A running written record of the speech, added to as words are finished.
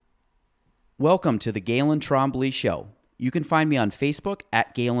Welcome to the Galen Trombley Show. You can find me on Facebook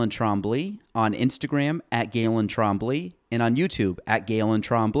at Galen Trombley, on Instagram at Galen Trombley, and on YouTube at Galen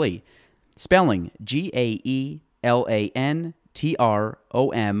Trombley. Spelling GaelenTrombley.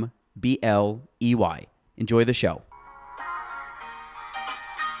 Enjoy the show.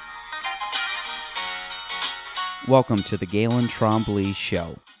 Welcome to the Galen Trombley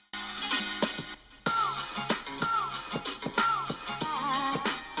Show.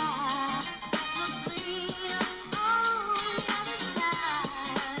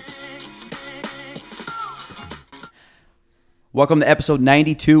 Welcome to episode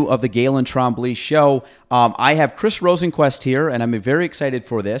 92 of the Galen Trombley Show. I have Chris Rosenquest here, and I'm very excited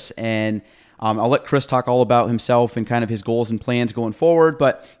for this. And I'll let Chris talk all about himself and kind of his goals and plans going forward.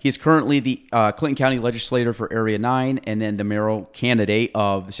 But he's currently the Clinton County legislator for Area 9 and then the mayoral candidate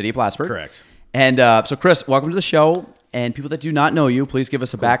of the city of Plattsburgh. Correct. And so, Chris, welcome to the show. And people that do not know you, please give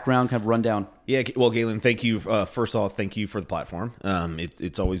us a background, kind of rundown. Yeah, well, Galen, thank you. First of all, thank you for the platform.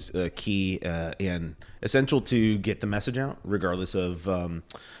 It's always key and essential to get the message out, regardless of,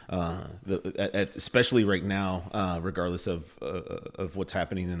 especially right now, regardless of what's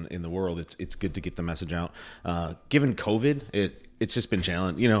happening in the world. It's good to get the message out. Given COVID, it's just been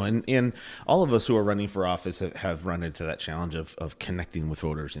challenging, and all of us who are running for office have run into that challenge of connecting with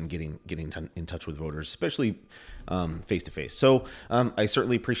voters and getting in touch with voters, especially face to face. So I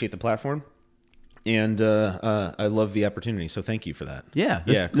certainly appreciate the platform, and I love the opportunity. So thank you for that. Yeah,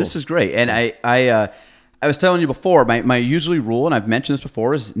 cool. This is great. And I was telling you before, my usually rule, and I've mentioned this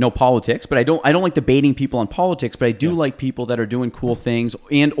before, is no politics. But I don't like debating people on politics. But I do like people that are doing cool things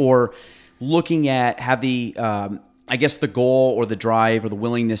and or looking at have the I guess the goal or the drive or the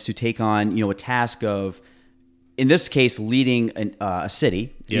willingness to take on, a task of, in this case, leading a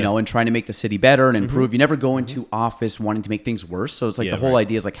city, and trying to make the city better and improve. Mm-hmm. You never go into office wanting to make things worse. So it's like the whole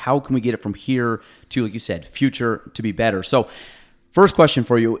idea is like, how can we get it from here to, like you said, future to be better? So first question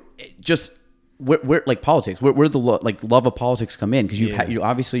for you, just where like politics, where the love of politics come in? Because you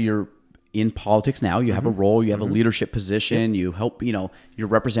obviously you're in politics now, you have a role, you have a leadership position, you help, you're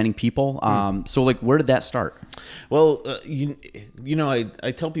representing people. So like, where did that start? Well,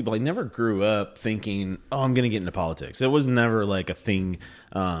 I tell people I never grew up thinking, I'm going to get into politics. It was never like a thing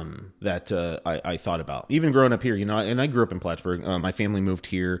that I thought about. Even growing up here, and I grew up in Plattsburgh. My family moved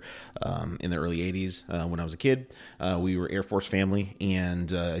here in the early 80s when I was a kid. We were Air Force family,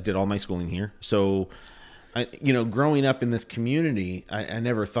 and I did all my schooling here. So growing up in this community, I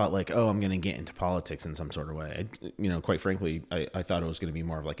never thought like, I'm going to get into politics in some sort of way. Quite frankly, I thought it was going to be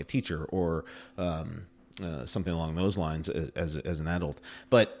more of like a teacher or something along those lines as an adult.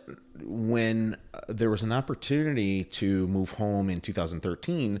 But when there was an opportunity to move home in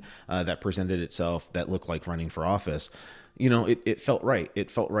 2013 that presented itself that looked like running for office, it felt right. It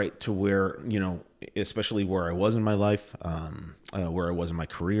felt right to where, especially where I was in my life, where I was in my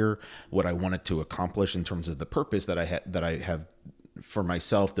career, what I wanted to accomplish in terms of the purpose that I have for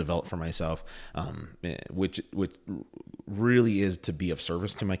myself, developed for myself, which really is to be of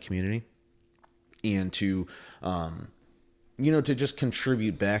service to my community and to, to just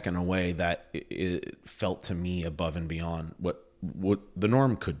contribute back in a way that it felt to me above and beyond what the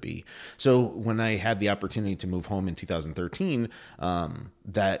norm could be. So when I had the opportunity to move home in 2013,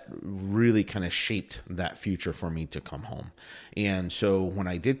 that really kind of shaped that future for me to come home. And so when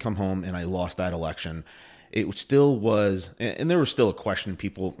I did come home and I lost that election, it still was, and there was still a question.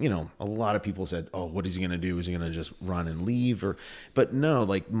 People, a lot of people said, what is he going to do? Is he going to just run and leave? But no,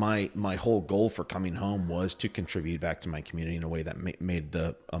 like my whole goal for coming home was to contribute back to my community in a way that made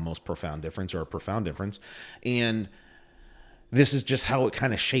a profound difference. And this is just how it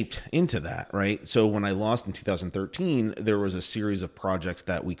kind of shaped into that, right? So when I lost in 2013, there was a series of projects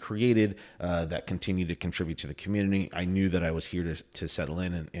that we created that continued to contribute to the community. I knew that I was here to settle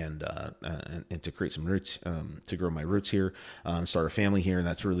in and to create some roots, to grow my roots here, start a family here, and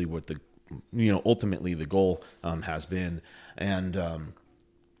that's really what ultimately the goal has been. And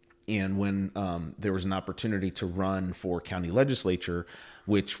when there was an opportunity to run for county legislature,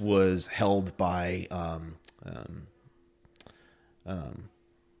 which was held by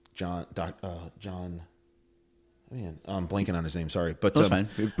John, I'm blanking on his name. Sorry, but that's fine.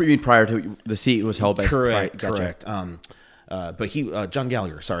 You mean prior to the seat was held by correct. But John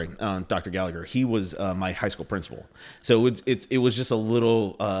Gallagher, sorry, Dr. Gallagher. He was my high school principal. So it was just a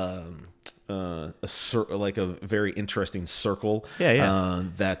little like a very interesting circle.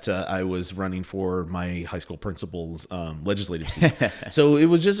 That I was running for my high school principal's legislative seat. So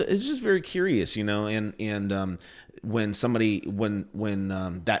it's just very curious, and when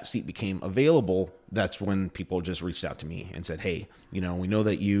that seat became available, that's when people just reached out to me and said, "Hey, we know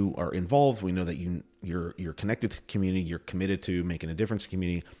that you are involved. We know that you're connected to the community. You're committed to making a difference in the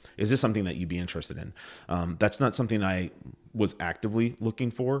community. Is this something that you'd be interested in?" That's not something I was actively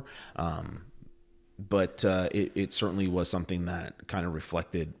looking for, but it certainly was something that kind of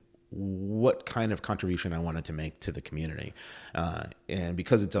reflected what kind of contribution I wanted to make to the community. And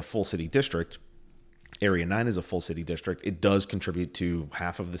because it's a full city district, Area 9 is a full city district, it does contribute to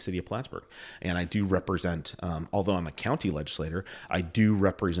half of the city of Plattsburgh. And I do represent, although I'm a county legislator, I do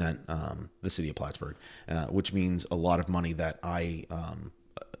represent the city of Plattsburgh, which means a lot of money that I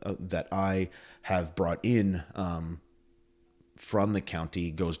have brought in from the county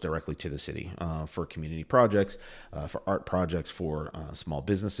goes directly to the city for community projects, for art projects, for small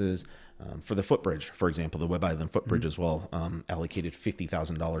businesses, for the footbridge, for example, the Webb Island footbridge as well, allocated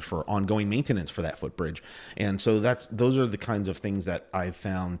 $50,000 for ongoing maintenance for that footbridge. And so those are the kinds of things that I've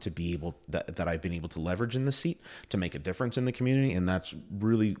found to be able that I've been able to leverage in the seat to make a difference in the community. And that's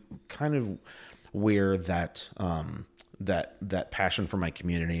really kind of where that passion for my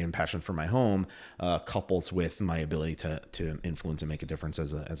community and passion for my home couples with my ability to influence and make a difference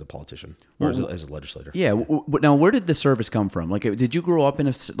as a politician or as a legislator. Yeah. Now, where did the service come from? Like, did you grow up in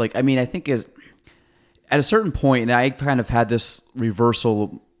I think at a certain point, and I kind of had this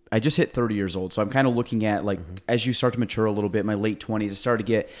reversal. I just hit 30 years old. So I'm kind of looking at as you start to mature a little bit, my late 20s, I started to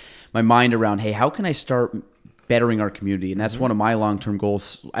get my mind around, hey, how can I start bettering our community? And that's one of my long-term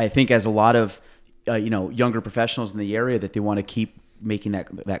goals. I think as a lot of younger professionals in the area that they want to keep making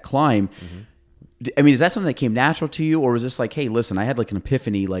that climb. I mean, is that something that came natural to you, or was this like, hey, listen, I had an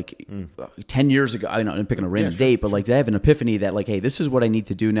epiphany 10 years ago. I know I'm picking a random date, but did I have an epiphany that hey, this is what I need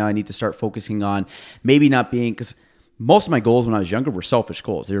to do now. I need to start focusing on maybe not being, because most of my goals when I was younger were selfish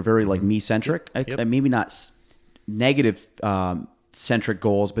goals. They were very me centric. Maybe not negative centric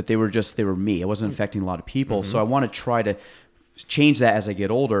goals, but they were me. I wasn't affecting a lot of people. So I want to try to change that as I get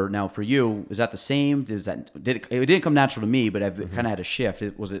older. Now, for you, is that the same? It didn't come natural to me, but I've kind of had a shift.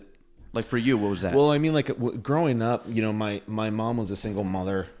 Was it like for you? What was that? Well, I mean, growing up, my mom was a single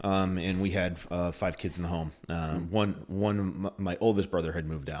mother, and we had 5 kids in the home. My oldest brother had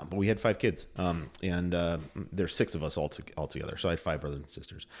moved out, but we had 5 kids, and there's 6 of us all together. So I had 5 brothers and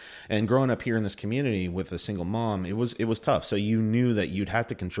sisters. And growing up here in this community with a single mom, it was tough. So you knew that you'd have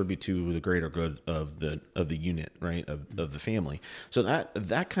to contribute to the greater good of the unit, right, of the family. So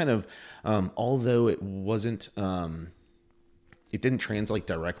that kind of, although it wasn't. It didn't translate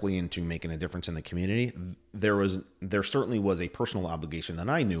directly into making a difference in the community. There certainly was a personal obligation that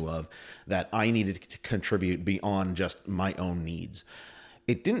I knew of that I needed to contribute beyond just my own needs.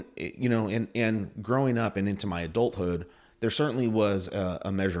 It didn't, and growing up and into my adulthood, there certainly was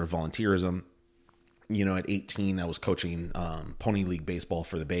a measure of volunteerism. At 18, I was coaching Pony League baseball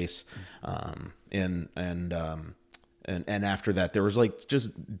for the base, and after that, there was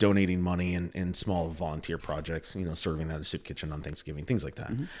just donating money in small volunteer projects, serving at a soup kitchen on Thanksgiving, things like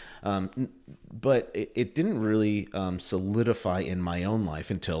that. But it didn't really solidify in my own life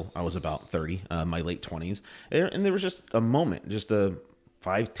until I was about 30, my late 20s. And there was just a moment, just a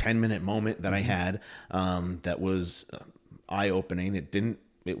 5-10 minute moment that I had that was eye-opening. It didn't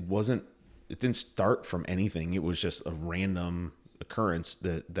start from anything. It was just a random occurrence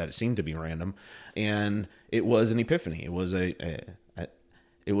that it seemed to be random, and it was an epiphany. It was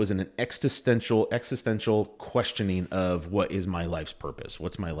an existential questioning of what is my life's purpose,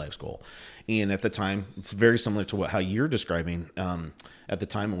 what's my life's goal. And at the time, it's very similar to how you're describing. At the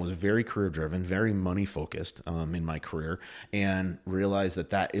time, it was very career driven, very money focused in my career, and realized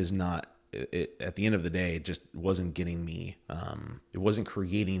that is not. At the end of the day, it just wasn't getting me. It wasn't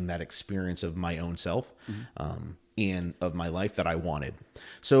creating that experience of my own self. And of my life that I wanted.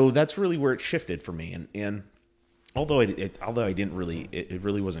 So that's really where it shifted for me. And although it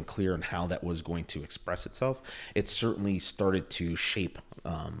really wasn't clear on how that was going to express itself, it certainly started to shape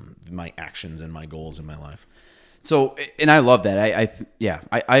my actions and my goals in my life. So, and I love that.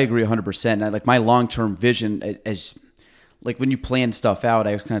 I agree 100%. My long-term vision as when you plan stuff out,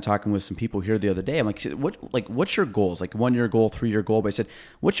 I was kind of talking with some people here the other day. I'm like, what's your goals? 1 year goal, 3 year goal. But I said,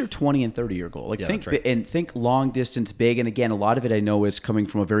 what's your 20 and 30 year goal? Think long distance, big. And again, a lot of it I know is coming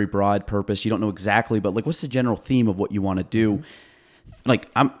from a very broad purpose. You don't know exactly, but what's the general theme of what you want to do?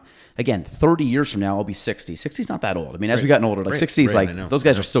 30 years from now, I'll be 60. 60 is not that old. I mean, as we gotten older, 60 is those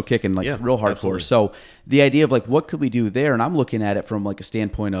guys are still kicking real hardcore. Absolutely. So the idea of what could we do there? And I'm looking at it from a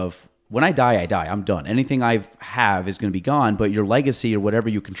standpoint of, when I die, I'm done. Anything I have is going to be gone, but your legacy or whatever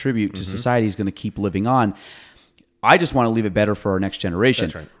you contribute to society is going to keep living on. I just want to leave it better for our next generation.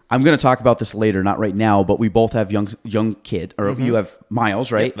 That's right. I'm going to talk about this later, not right now, but we both have young kid, or you have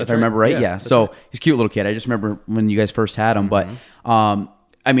Miles, right? Yep, if I remember right. Yeah. So right. he's a cute little kid. I just remember when you guys first had him. But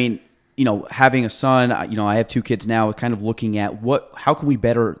I mean, having a son, I have 2 kids now, kind of looking at how can we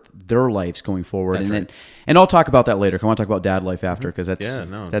better their lives going forward. That's right. And I'll talk about that later. I want to talk about dad life after, because that's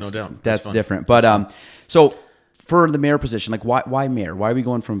no doubt. that's fun. different. But so for the mayor position, like why mayor? Why are we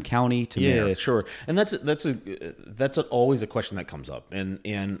going from county to mayor? Yeah, sure. And that's always a question that comes up.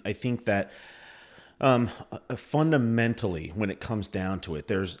 And I think that fundamentally, when it comes down to it,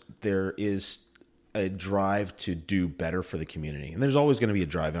 there is a drive to do better for the community. And there's always going to be a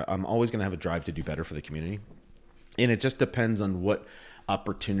drive. I'm always going to have a drive to do better for the community. And it just depends on what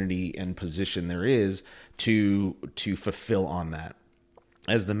opportunity and position there is to fulfill on that.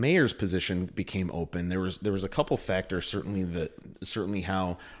 As the mayor's position became open, there was a couple factors. Certainly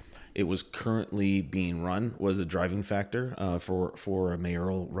how it was currently being run was a driving factor for a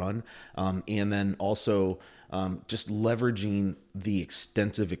mayoral run, and then also just leveraging the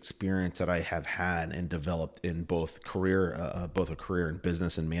extensive experience that I have had and developed in both a career in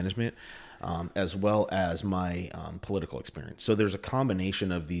business and management, as well as my political experience. So there's a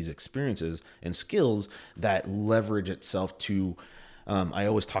combination of these experiences and skills that leverage itself to. I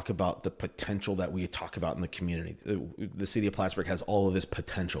always talk about the potential that we talk about in the community. The city of Plattsburgh has all of this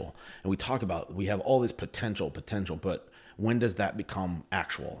potential, and we have all this potential, but when does that become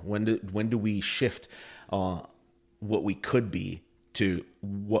actual? When do we shift what we could be to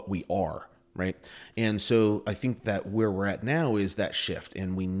what we are, right? And so I think that where we're at now is that shift,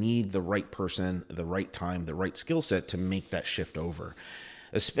 and we need the right person, the right time, the right skill set to make that shift over.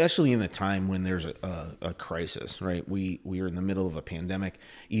 Especially in the time when there's a crisis, right? We are in the middle of a pandemic.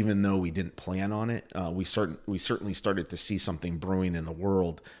 Even though we didn't plan on it, we certainly started to see something brewing in the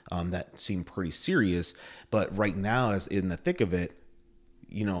world that seemed pretty serious. But right now, as in the thick of it,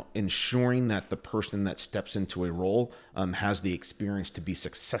 ensuring that the person that steps into a role has the experience to be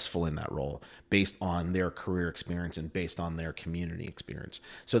successful in that role based on their career experience and based on their community experience.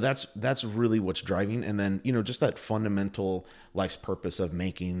 So that's really what's driving. And then, just that fundamental life's purpose of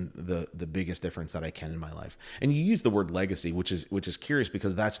making the biggest difference that I can in my life. And you use the word legacy, which is curious,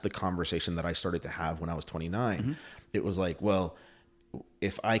 because that's the conversation that I started to have when I was 29. Mm-hmm. It was like, well,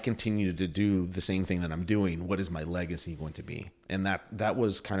 if I continue to do the same thing that I'm doing, what is my legacy going to be? And that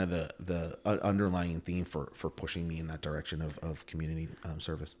was kind of the underlying theme for pushing me in that direction of community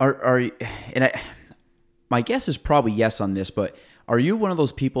service. My guess is probably yes on this, but are you one of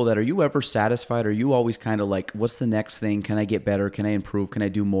those people are you ever satisfied? Are you always kind of like, what's the next thing? Can I get better? Can I improve? Can I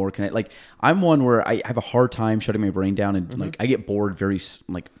do more? I'm one where I have a hard time shutting my brain down, and I get bored very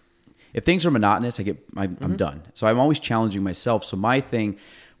if things are monotonous, I'm done. So I'm always challenging myself. So my thing,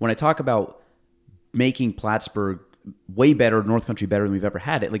 when I talk about making Plattsburgh way better, North Country better than we've ever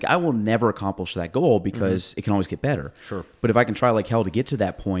had it, I will never accomplish that goal because it can always get better. Sure. But if I can try like hell to get to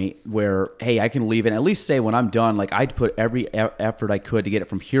that point where, hey, I can leave and at least say when I'm done, I'd put every effort I could to get it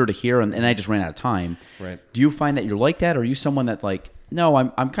from here to here, and I just ran out of time. Right. Do you find that you're like that, or are you someone that no,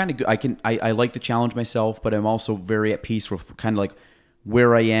 I'm kind of good. I like to challenge myself, but I'm also very at peace with kind of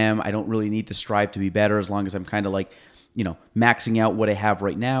where I am. I don't really need to strive to be better as long as I'm kind of maxing out what I have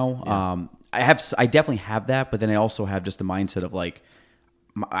right now. Yeah. I definitely have that, but then I also have just the mindset of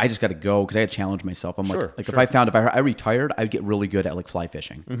I just got to go because I got to challenge myself. I'm sure. If I retired, I'd get really good at fly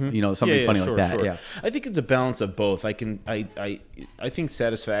fishing, something funny like that. Sure. Yeah. I think it's a balance of both. I think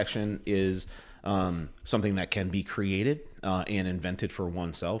satisfaction is something that can be created and invented for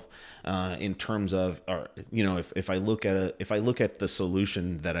oneself. In terms of, if I look at the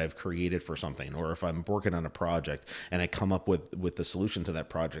solution that I've created for something, or if I'm working on a project and I come up with the solution to that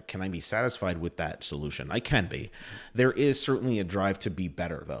project, can I be satisfied with that solution? I can be. There is certainly a drive to be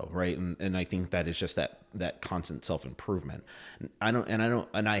better, though, right? And I think that is just that constant self-improvement.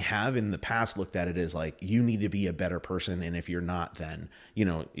 I have in the past looked at it as you need to be a better person, and if you're not, then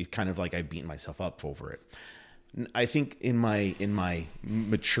it's kind of I've beaten myself up over it. I think in my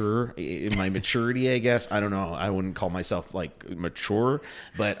maturity, I guess, I don't know, I wouldn't call myself mature,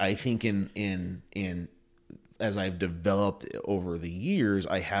 but I think in as I've developed over the years,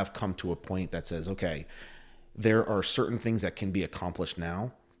 I have come to a point that says, okay, there are certain things that can be accomplished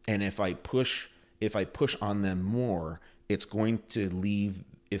now, and if I push on them more, it's going to leave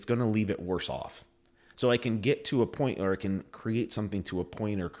it worse off. So I can get to a point, or I can create something to a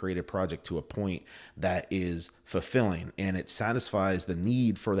point, or create a project to a point that is fulfilling and it satisfies the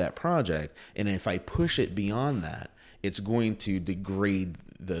need for that project. And if I push it beyond that, it's going to degrade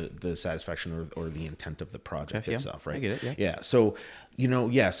the satisfaction or the intent of the project itself, right? I get it. Yeah. So,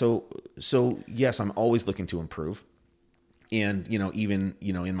 so yes, I'm always looking to improve. And, even,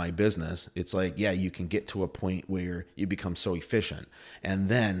 in my business, it's like, yeah, you can get to a point where you become so efficient, and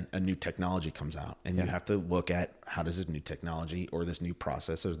then a new technology comes out, and you have to look at how does this new technology or this new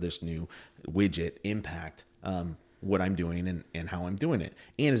process or this new widget impact what I'm doing and how I'm doing it.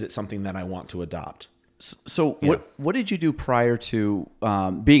 And is it something that I want to adopt? So what did you do prior to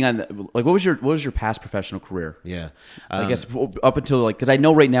being on what was your past professional career? Yeah. I guess up until because I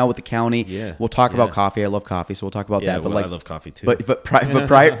know right now with the county, we'll talk about coffee. I love coffee, so we'll talk about that. But I love coffee too. But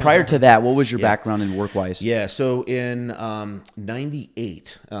prior to that, what was your background in work wise? Yeah. So in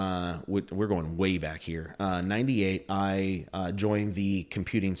 98, we're going way back here. 98, I joined the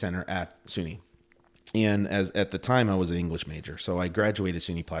computing center at SUNY. And at the time, I was an English major. So I graduated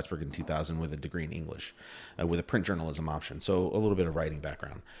SUNY Plattsburgh in 2000 with a degree in English with a print journalism option. So a little bit of writing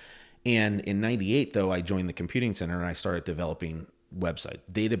background. And in 98, though, I joined the computing center and I started developing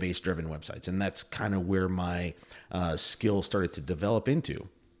database-driven websites. And that's kind of where my skill started to develop into.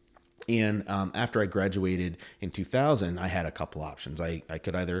 And after I graduated in 2000, I had a couple options. I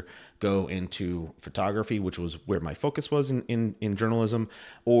could either go into photography, which was where my focus was in journalism,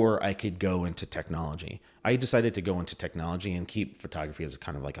 or I could go into technology. I decided to go into technology and keep photography as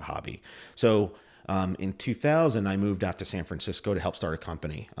kind of like a hobby. So in 2000, I moved out to San Francisco to help start a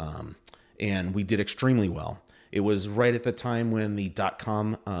company. And we did extremely well. It was right at the time when the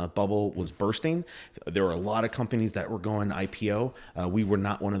dot-com bubble was bursting. There were a lot of companies that were going IPO. We were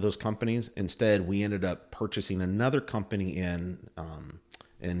not one of those companies. Instead, we ended up purchasing another company in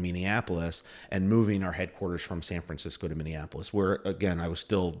Minneapolis and moving our headquarters from San Francisco to Minneapolis, where again I was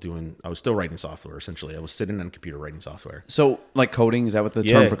still writing software. Essentially, I was sitting on a computer writing software. So, like coding, is that what the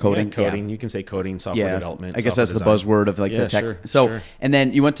term for coding? Yeah, coding. Yeah. You can say coding, software development. I guess that's design. The buzzword of like the tech. Sure. And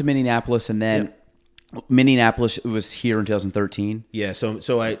then you went to Minneapolis, and then. Yep. Minneapolis was here in 2013. Yeah,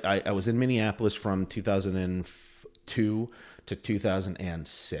 so I was in Minneapolis from 2002 to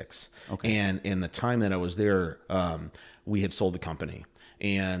 2006. Okay. And in the time that I was there, we had sold the company.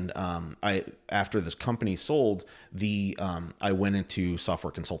 And after this company sold, I went into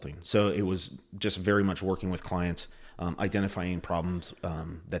software consulting. So it was just very much working with clients, identifying problems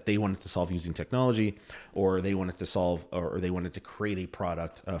that they wanted to solve using technology, or they wanted to solve, or they wanted to create a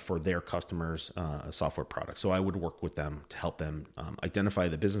product for their customers, a software product. So I would work with them to help them identify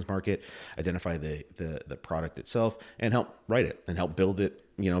the business market, identify the product itself, and help write it and help build it.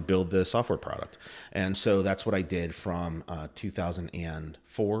 Build the software product. And so that's what I did from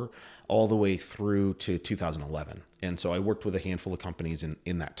 2004 all the way through to 2011. And so I worked with a handful of companies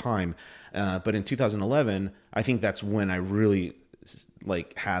in that time. But in 2011, I think that's when I really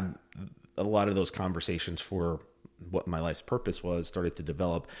had a lot of those conversations for what my life's purpose was, started to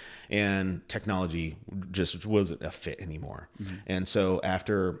develop, and technology just wasn't a fit anymore. Mm-hmm. And so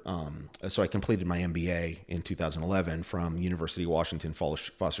so I completed my MBA in 2011 from University of Washington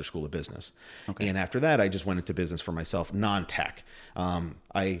Foster School of Business. Okay. And after that, I just went into business for myself, non-tech.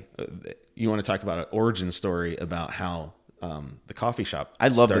 You want to talk about an origin story about how the coffee shop I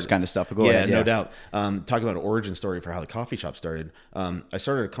love started. This kind of stuff. Go ahead. No doubt. Talk about an origin story for how the coffee shop started. I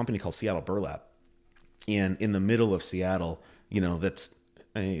started a company called Seattle Burlap. And in the middle of Seattle, that's,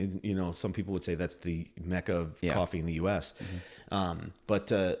 some people would say that's the mecca of coffee in the U.S. Mm-hmm.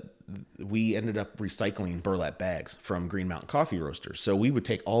 But we ended up recycling burlap bags from Green Mountain Coffee Roasters. So we would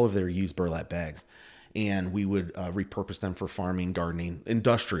take all of their used burlap bags and we would repurpose them for farming, gardening,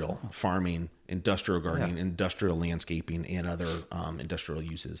 industrial farming, industrial gardening, industrial landscaping, and other industrial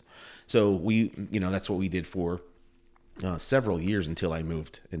uses. So that's what we did for several years until I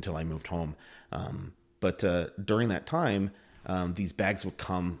moved home. But during that time, these bags would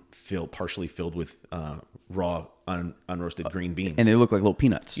come partially filled with raw, unroasted green beans, and they look like little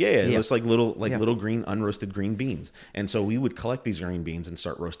peanuts. Yeah, it looks like little green, unroasted green beans. And so we would collect these green beans and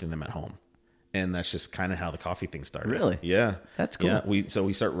start roasting them at home. And that's just kind of how the coffee thing started. Really? Yeah. That's cool. Yeah.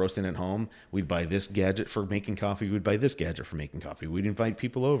 We start roasting at home. We'd buy this gadget for making coffee. We'd buy this gadget for making coffee. We'd invite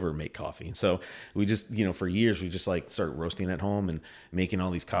people over and make coffee. And so we just, for years, we just started roasting at home and making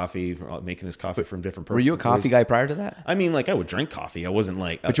all these making this coffee from different Were you a coffee guy prior to that? I mean, I would drink coffee. I wasn't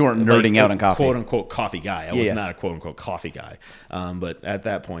but you weren't nerding out on coffee. Quote unquote coffee guy. I was not a quote unquote coffee guy. But at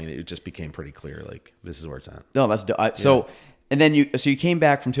that point, it just became pretty clear, this is where it's at. No, that's so. And then you came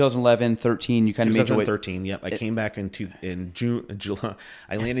back from 2011, 13. You kind of made your way. 2013. Yep, I came back in July.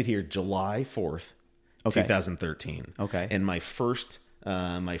 I landed here July 4th, 2013. Okay. And my first.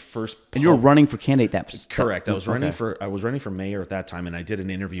 And you were running for candidate that. Correct. I was running for mayor at that time, and I did an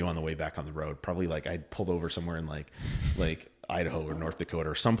interview on the way back on the road. Probably I pulled over somewhere in like Idaho or North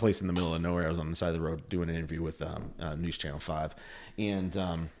Dakota or someplace in the middle of nowhere. I was on the side of the road doing an interview with News Channel 5,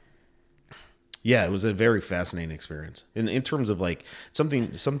 and Yeah, it was a very fascinating experience. In terms of like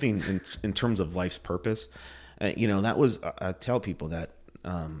something in terms of life's purpose, that was, I tell people that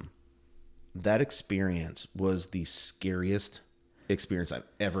that experience was the scariest experience I've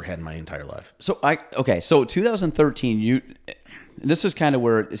ever had in my entire life. So 2013, this is kind of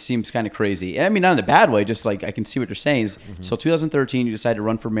where it seems kind of crazy. I mean, not in a bad way, just like I can see what you're saying. So 2013, you decided to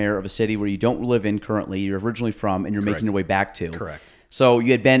run for mayor of a city where you don't live in currently, you're originally from, and you're making your way back to. Correct. So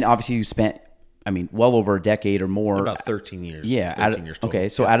you had been, obviously you spent, well over a decade or more. About 13 years. Yeah. 13 years total. Okay,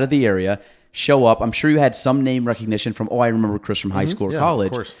 so out of the area, show up. I'm sure you had some name recognition from, I remember Chris from high school or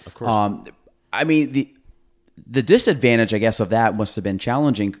college. Of course. I mean, the disadvantage, I guess, of that must have been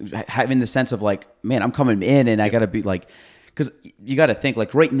challenging, having the sense of like, man, I'm coming in and I got to be like, because you got to think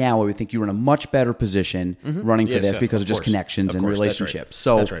like right now, I would think you were in a much better position running for this because of just connections and relationships.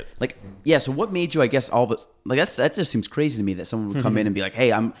 So that's right. Like, yeah. So what made you, I guess, all of it, like that just seems crazy to me that someone would come in and be like,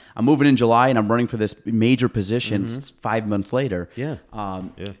 hey, I'm moving in July and I'm running for this major position 5 months later. Yeah.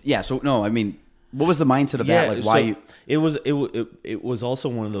 Yeah. So no, I mean, what was the mindset of that? Like, why you? It was also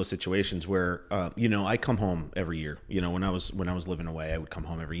one of those situations where I come home every year. When I was living away, I would come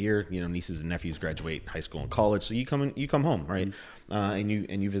home every year. Nieces and nephews graduate high school and college, so you come home, right? And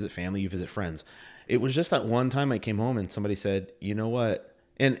you visit family, you visit friends. It was just that one time I came home and somebody said, you know what?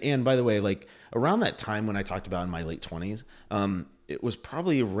 And by the way, like around that time when I talked about in my late 20s, it was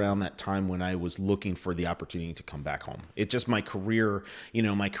probably around that time when I was looking for the opportunity to come back home. It just, my career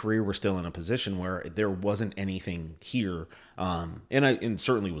was still in a position where there wasn't anything here. And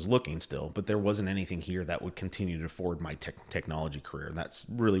certainly was looking still, but there wasn't anything here that would continue to forward my technology career. And that's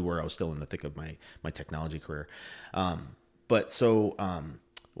really where I was still in the thick of my technology career.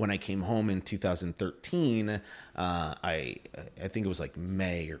 When I came home in 2013, I think it was like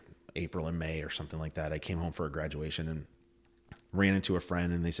April or May or something like that. I came home for a graduation and ran into a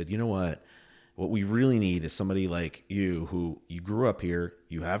friend, and they said, you know what we really need is somebody like you, who you grew up here,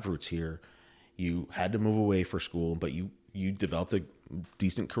 you have roots here, you had to move away for school, but you developed a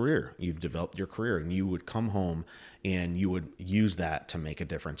decent career. You've developed your career, and you would come home and you would use that to make a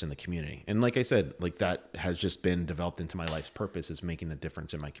difference in the community. And like I said, like that has just been developed into my life's purpose, is making a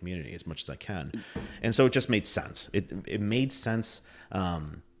difference in my community as much as I can. And so it just made sense. It made sense.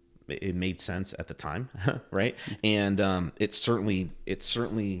 It made sense at the time, right? And it certainly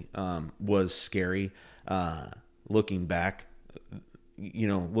was scary looking back.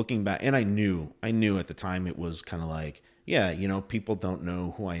 And I knew at the time it was kind of like, people don't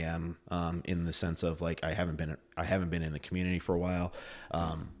know who I am in the sense of like I haven't been in the community for a while,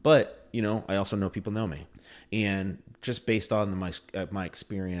 but I also know people know me, and just based on my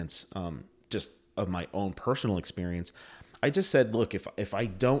experience, just of my own personal experience, I just said, look, if I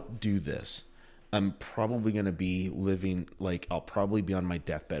don't do this, I'm probably going to be living like I'll probably be on my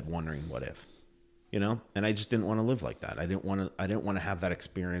deathbed wondering what if, and I just didn't want to live like that. I didn't want to have that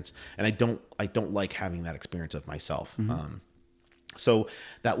experience, and I don't like having that experience of myself. So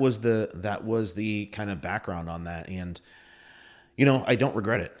that was the kind of background on that. And, I don't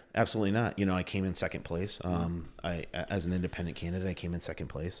regret it. Absolutely not. I came in second place. As an independent candidate, I came in second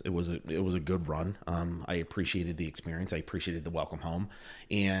place. It was a good run. I appreciated the experience. I appreciated the welcome home,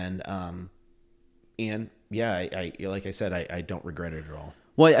 and yeah, I like I said, I don't regret it at all.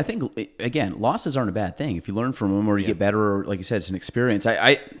 Well, I think again, losses aren't a bad thing if you learn from them or you get better. Or like you said, it's an experience.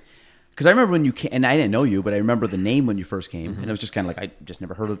 Because I remember when you came, and I didn't know you, but I remember the name when you first came, and it was just kind of like I just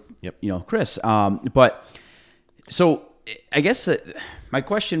never heard of Chris. But so I guess my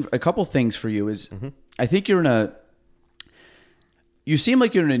question, a couple things for you is, I think you seem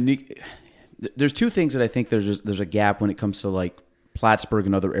like you're in a unique. There's two things that I think there's a gap when it comes to like Plattsburgh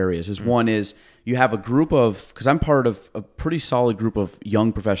and other areas. One is you have a group of, because I'm part of a pretty solid group of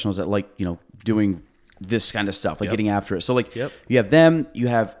young professionals that like doing this kind of stuff, like getting after it. So like you have them, you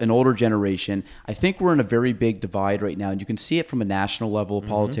have an older generation. I think we're in a very big divide right now, and you can see it from a national level of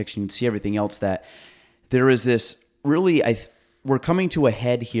politics, and you can see everything else, that there is this really, we're coming to a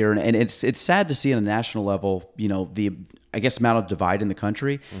head here, and it's sad to see on a national level, the, I guess, amount of divide in the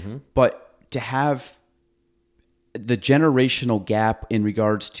country, but to have the generational gap in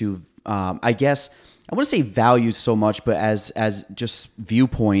regards to, I guess, I want to say values so much, but as just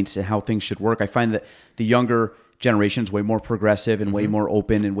viewpoints and how things should work. I find that the younger generation is way more progressive and way more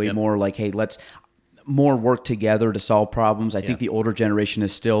open and way more like, hey, let's more work together to solve problems. I think the older generation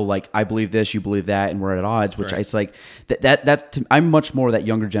is still like, I believe this, you believe that, and we're at odds, which it's like, I'm much more that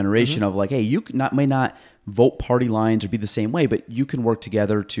younger generation of like, hey, you may not vote party lines or be the same way, but you can work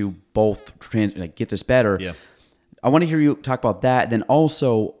together to both get this better. Yeah. I want to hear you talk about that. Then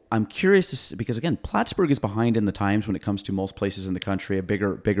also, I'm curious to see, because again, Plattsburgh is behind in the times when it comes to most places in the country,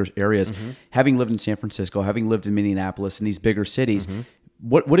 bigger areas. Having lived in San Francisco, having lived in Minneapolis, in these bigger cities,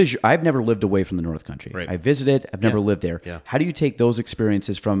 what is I've never lived away from the North Country. Right. I visited, I've never lived there. Yeah. How do you take those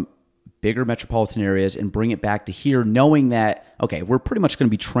experiences from bigger metropolitan areas and bring it back to here, knowing that, okay, we're pretty much going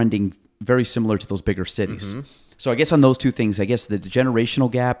to be trending very similar to those bigger cities? So I guess on those two things, I guess the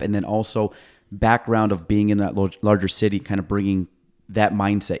generational gap and then also background of being in that larger city, kind of bringing that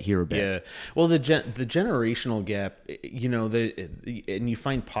mindset here a bit. Yeah. Well, the generational gap, you know, and you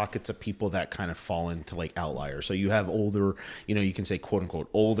find pockets of people that kind of fall into like outliers. So you have older, you know, you can say quote unquote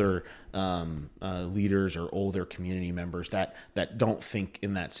older leaders or older community members that don't think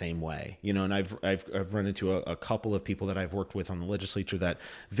in that same way, you know. And I've run into a couple of people that I've worked with on the legislature that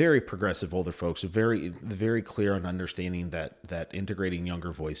very progressive older folks, very clear on understanding that integrating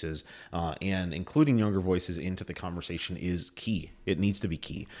younger voices and including younger voices into the conversation is key. It needs to be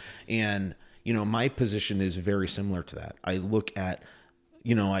key. And, you know, my position is very similar to that. I look at,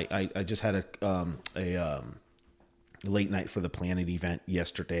 you know, I just had a late night for the Planet event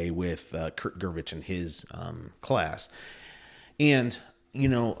yesterday with Kurt Gervich and his class. And, you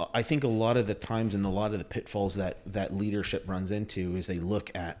know, I think a lot of the times and a lot of the pitfalls that leadership runs into is they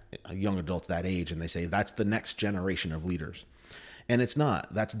look at young adults that age and they say, that's the next generation of leaders. And it's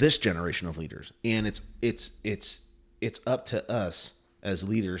not. That's this generation of leaders. And it's up to us as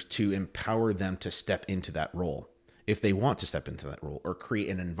leaders to empower them to step into that role if they want to step into that role, or create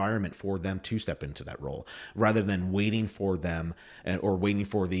an environment for them to step into that role, rather than waiting for them or waiting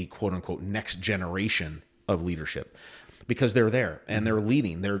for the quote unquote next generation of leadership, because they're there and they're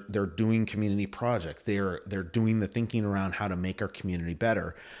leading, they're doing community projects. They're doing the thinking around how to make our community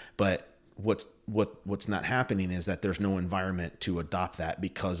better. But what's not happening is that there's no environment to adopt that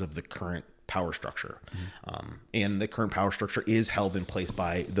because of the current power structure. And the current power structure is held in place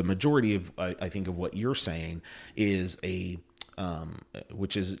by the majority of, I think, of what you're saying is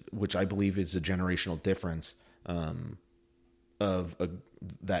which I believe is a generational difference of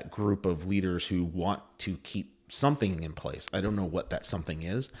that group of leaders who want to keep something in place. I don't know what that something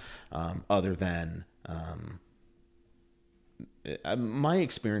is, other than my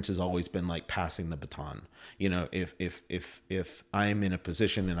experience has always been like passing the baton. You know, if I'm in a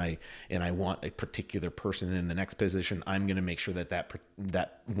position and I want a particular person in the next position, I'm going to make sure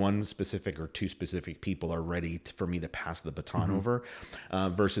that one specific or two specific people are ready for me to pass the baton over,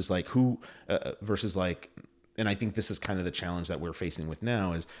 versus like and I think this is kind of the challenge that we're facing with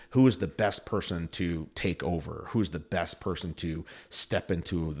now is who is the best person to take over? Who's the best person to step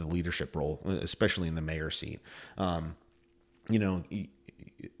into the leadership role, especially in the mayor seat? You know,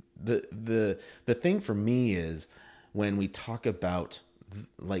 the thing for me is when we talk about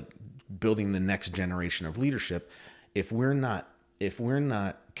like building the next generation of leadership, if we're not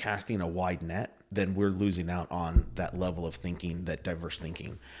casting a wide net, then we're losing out on that level of thinking, that diverse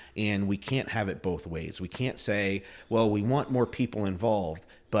thinking. And we can't have it both ways. We can't say, well, we want more people involved,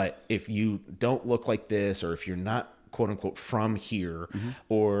 but if you don't look like this, or if you're not quote unquote from here,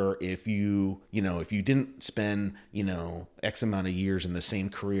 or if you didn't spend, X amount of years in the same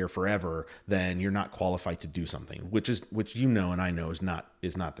career forever, then you're not qualified to do something, which and I know is not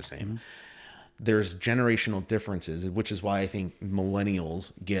the same. There's generational differences, which is why I think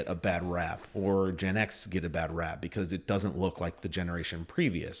millennials get a bad rap or Gen X get a bad rap, because it doesn't look like the generation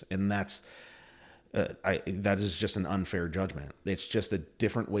previous. And that is just an unfair judgment. It's just a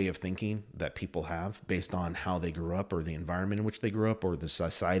different way of thinking that people have based on how they grew up, or the environment in which they grew up, or the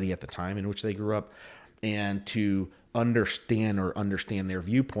society at the time in which they grew up. And to understand their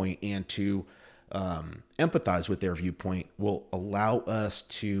viewpoint and to empathize with their viewpoint will allow us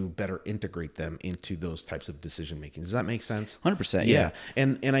to better integrate them into those types of decision making. Does that make sense? 100%. Yeah.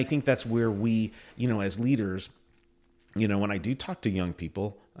 And I think that's where we, as leaders, when I do talk to young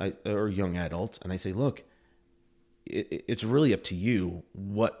people or young adults, and I say, look, it's really up to you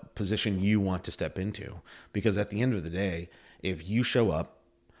what position you want to step into, because at the end of the day, if you show up,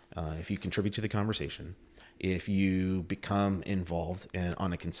 if you contribute to the conversation, if you become involved and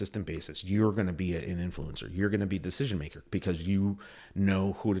on a consistent basis, you're going to be an influencer. You're going to be a decision maker, because you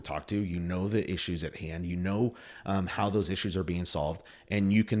know who to talk to. You know the issues at hand. You know how those issues are being solved,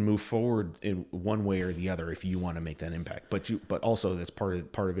 and you can move forward in one way or the other if you want to make that impact. But also that's part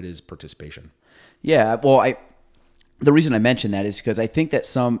of it is participation. Yeah. Well, the reason I mention that is because I think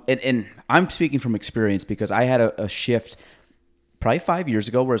that and I'm speaking from experience, because I had a shift probably 5 years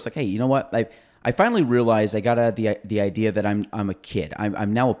ago where it's like, hey, you know what? I finally realized I got out of the idea that I'm a kid.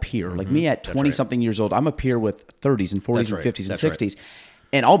 I'm now a peer. Like me at 20 something years old, I'm a peer with 30s and 40s and 50s and 60s.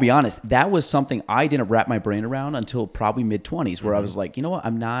 And I'll be honest, that was something I didn't wrap my brain around until probably mid-20s, where I was like, you know what?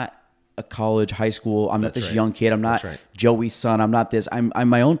 I'm not a college, high school. I'm not this young kid. I'm not Joey's son. I'm not this. I'm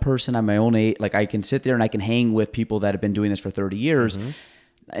my own person. I'm my own age. Like, I can sit there and I can hang with people that have been doing this for 30 years.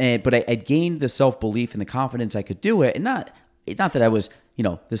 But I gained the self-belief and the confidence I could do it. And it's not that I was,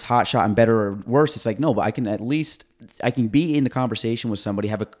 this hot shot and better or worse. It's like, no, but I can be in the conversation with somebody,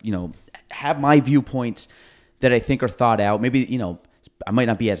 have my viewpoints that I think are thought out. Maybe, I might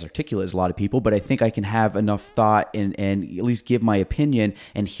not be as articulate as a lot of people, but I think I can have enough thought and at least give my opinion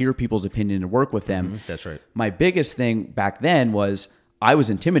and hear people's opinion and work with them. That's right. My biggest thing back then was I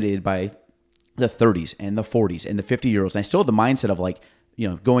was intimidated by the 30s and the 40s and the 50-year-olds. And I still had the mindset of like,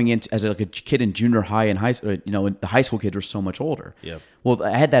 going into as like a kid in junior high and high, the high school kids were so much older. Yeah. Well,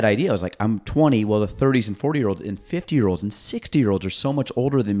 I had that idea. I was like, I'm 20. Well, the 30s and 40-year-olds and 50-year-olds and 60-year-olds are so much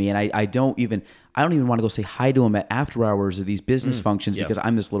older than me, and I don't even want to go say hi to them at after hours or these business functions because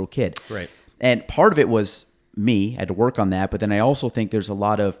I'm this little kid. Right. And part of it was me. I had to work on that, but then I also think there's a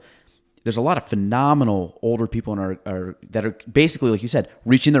lot of phenomenal older people in our that are basically, like you said,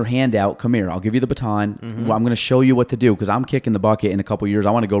 reaching their hand out. Come here, I'll give you the baton. Well, I'm going to show you what to do because I'm kicking the bucket in a couple of years.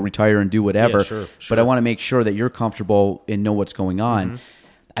 I want to go retire and do whatever. Yeah, sure. But I want to make sure that you're comfortable and know what's going on.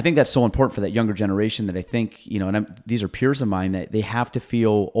 I think that's so important for that younger generation that I think, these are peers of mine, that they have to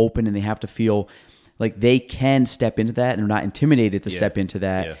feel open and they have to feel like they can step into that and they're not intimidated to step into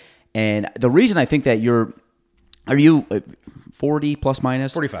that. Yeah. And the reason I think that are you 40 plus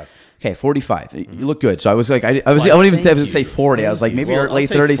minus? 45. Okay, 45. You look good. So I was like, I wouldn't even have to say 40. I was like, maybe you're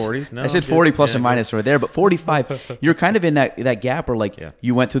late 30s. 40s. No, I said 40 plus or minus right there, but 45. You're kind of in that gap where like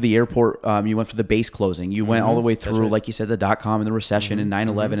you went through the airport, you went for the base closing, you went all the way through, like you said, the .com and the recession and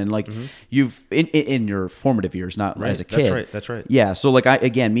 9/11, and like you've in your formative years, not as a kid. That's right. Yeah. So like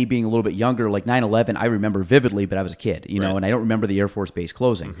me being a little bit younger, like 9/11, I remember vividly, but I was a kid, and I don't remember the Air Force base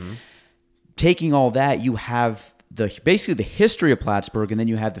closing. Taking all that, you have basically the history of Plattsburgh, and then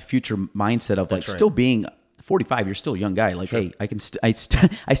you have the future mindset of like still being 45. You're still a young guy. Like, hey, I can. I still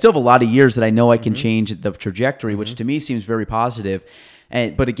have a lot of years that I know I can change the trajectory, which to me seems very positive.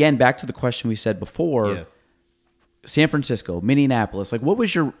 But again, back to the question we said before: San Francisco, Minneapolis. Like, what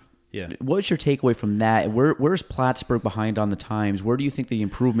was your takeaway from that? Where's Plattsburgh behind on the times? Where do you think the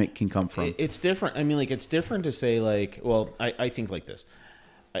improvement can come from? It's different. I mean, like, it's different to say like, well, I think like this.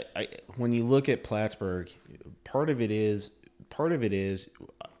 When you look at Plattsburgh, part of it is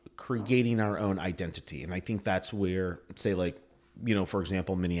creating our own identity, and I think that's where, say, like, for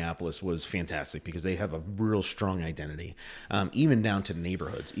example, Minneapolis was fantastic because they have a real strong identity, even down to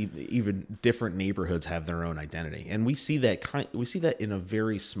neighborhoods. Even different neighborhoods have their own identity, and we see that in a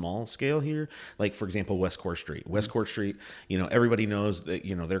very small scale here. Like, for example, West Court Street. West Court Street, everybody knows that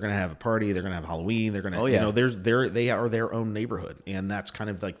they're going to have a party, they're going to have Halloween, they're going to, they are their own neighborhood, and that's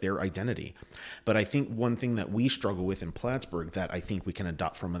kind of like their identity. But I think one thing that we struggle with in Plattsburgh that I think we can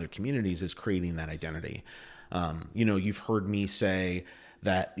adopt from other communities is creating that identity. You've heard me say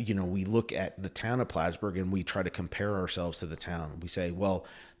that, we look at the town of Plattsburgh and we try to compare ourselves to the town. We say, well,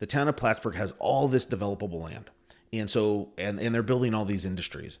 the town of Plattsburgh has all this developable land. And so, and they're building all these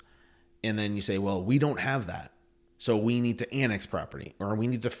industries. And then you say, well, we don't have that. So we need to annex property, or we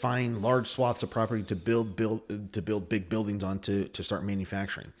need to find large swaths of property to build big buildings on to start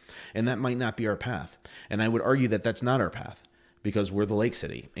manufacturing. And that might not be our path. And I would argue that that's not our path, because we're the Lake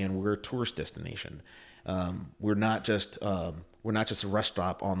City and we're a tourist destination. We're not just a rest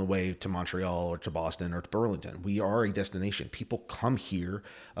stop on the way to Montreal or to Boston or to Burlington. We are a destination. People come here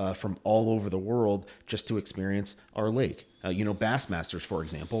from all over the world just to experience our lake. Bassmasters, for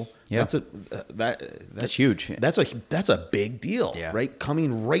example. Yeah. That's huge. That's a big deal, right?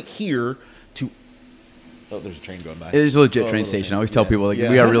 Coming right here to. Oh, there's a train going by. It is a legit train station. I always tell people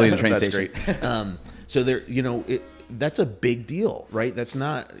we are really in a train station. Great. So there, that's a big deal, right? That's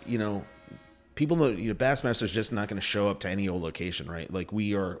not, people know, Bassmaster's just not going to show up to any old location, right? Like,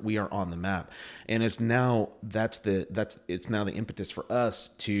 we are on the map, and it's now the impetus for us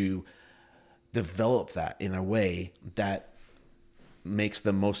to develop that in a way that makes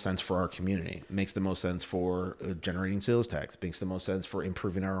the most sense for our community, makes the most sense for generating sales tax, makes the most sense for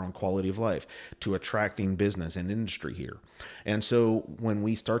improving our own quality of life, to attracting business and industry here. And so when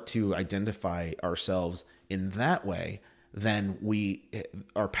we start to identify ourselves in that way, then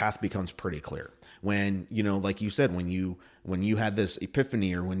our path becomes pretty clear. When, like you said, when you had this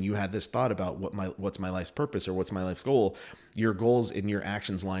epiphany, or when you had this thought about what's my life's purpose, or what's my life's goal, your goals and your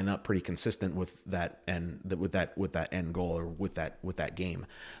actions line up pretty consistent with that with that end goal, or with that game.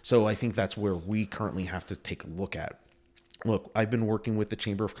 So I think that's where we currently have to take a look at. look, I've been working with the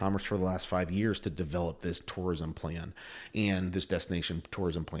Chamber of Commerce for the last 5 years to develop this tourism plan and this destination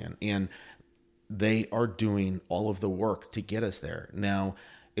tourism plan. And they are doing all of the work to get us there. Now,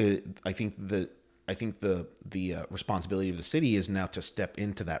 I think the responsibility of the city is now to step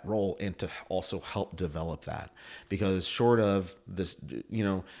into that role and to also help develop that, because short of this,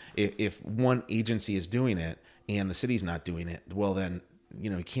 if one agency is doing it and the city's not doing it, well then,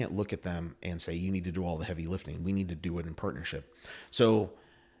 you can't look at them and say you need to do all the heavy lifting. We need to do it in partnership. So,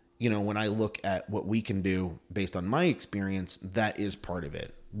 when I look at what we can do based on my experience, that is part of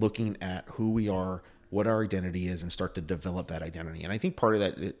it. Looking at who we are, what our identity is, and start to develop that identity. And I think part of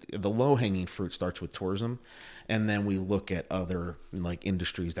that, the low hanging fruit starts with tourism. And then we look at other like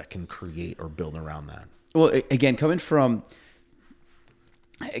industries that can create or build around that. Well, again, coming from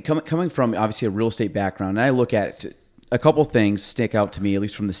obviously a real estate background, and I look at a couple things stick out to me, at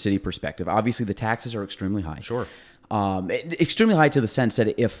least from the city perspective. Obviously, the taxes are extremely high. Sure. Extremely high to the sense that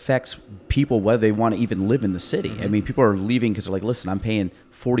it affects people whether they want to even live in the city. Mm-hmm. I mean, people are leaving because they're like, listen, I'm paying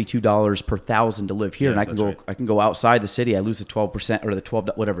 $42 per thousand to live here, and I can go outside the city. I lose the 12% or the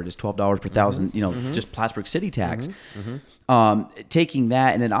 $12 per thousand. Mm-hmm. Just Plattsburgh city tax. Mm-hmm. Taking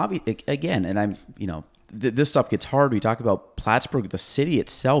that, and then again, and I'm this stuff gets hard. We talk about Plattsburgh, the city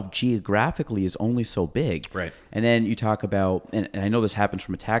itself geographically is only so big. Right. And then you talk about, and I know this happens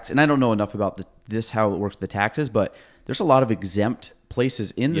from a tax, and I don't know enough about how it works with the taxes, but there's a lot of exempt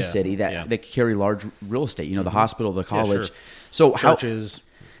places in the city that carry large real estate, the hospital, the college. Yeah, sure. So churches,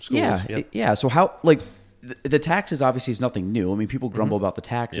 schools. Yeah. So how, the taxes obviously is nothing new. I mean, people grumble about the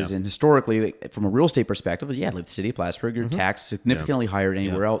taxes, and historically, from a real estate perspective, like the city of Plattsburgh, you're taxed significantly higher than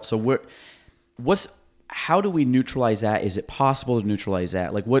anywhere else. So how do we neutralize that? Is it possible to neutralize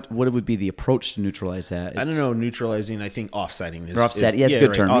that? Like, what would be the approach to neutralize that? I don't know. Neutralizing, I think offsetting is... Offset, it's a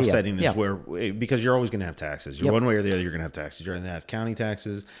good term. Offsetting is where... Because you're always going to have taxes. One way or the other, you're going to have taxes. You're going to have county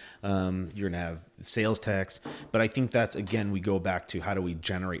taxes. You're going to have sales tax. But I think that's, again, we go back to how do we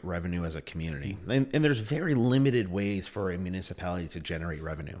generate revenue as a community? And there's very limited ways for a municipality to generate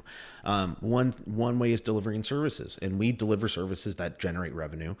revenue. One way is delivering services. And we deliver services that generate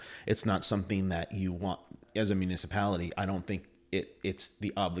revenue. It's not something that you want as a municipality. I don't think it's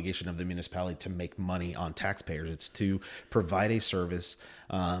the obligation of the municipality to make money on taxpayers. It's to provide a service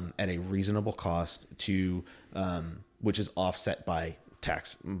at a reasonable cost which is offset by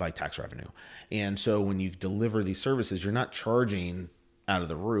tax revenue. And so when you deliver these services, you're not charging out of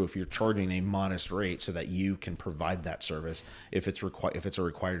the roof. You're charging a modest rate so that you can provide that service if it's a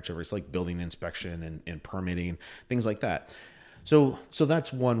required service, like building inspection and permitting, things like that. So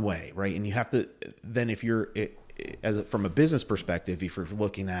that's one way, right? And you have to then, if you're from a business perspective, if you're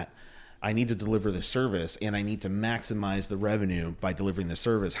looking at, I need to deliver the service and I need to maximize the revenue by delivering the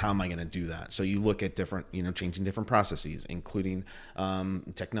service, how am I going to do that? So you look at different, changing different processes, including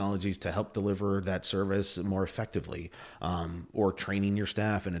technologies to help deliver that service more effectively, or training your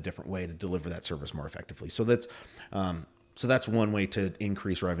staff in a different way to deliver that service more effectively. So that's one way to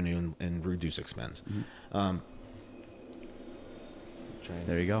increase revenue and reduce expense. Mm-hmm.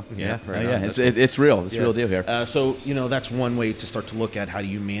 There you go. Yeah. Right. It's real. It's a real deal here. So, that's one way to start to look at how do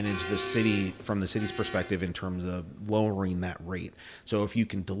you manage the city from the city's perspective in terms of lowering that rate. So if you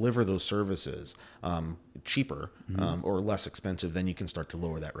can deliver those services cheaper or less expensive, then you can start to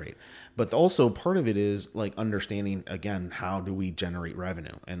lower that rate. But also part of it is like understanding, again, how do we generate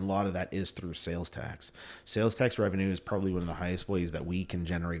revenue? And a lot of that is through sales tax. Sales tax revenue is probably one of the highest ways that we can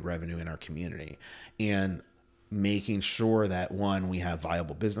generate revenue in our community. And making sure that, one, we have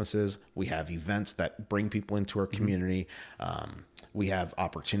viable businesses, we have events that bring people into our community, we have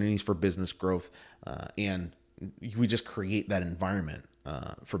opportunities for business growth, and we just create that environment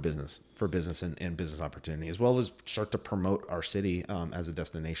for business and business opportunity, as well as start to promote our city as a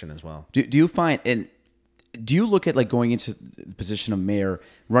destination as well. Do you find, and do you look at like going into the position of mayor,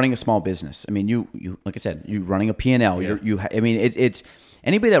 running a small business? I mean, you like I said, you running a P&L. Yeah. It's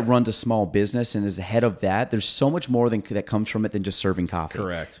anybody that runs a small business and is the head of that, there's so much more that comes from it than just serving coffee.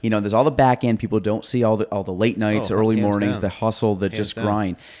 Correct. There's all the back end. People don't see all the late nights, early mornings, the hustle,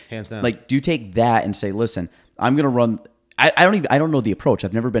 grind. Hands down. Like, do you take that and say, listen, I'm going to run. I don't know the approach.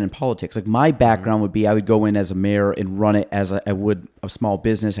 I've never been in politics. Like, my background would be, I would go in as a mayor and run it as I would a small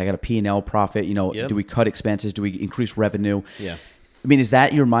business. I got a P&L profit. Do we cut expenses? Do we increase revenue? Yeah. I mean, is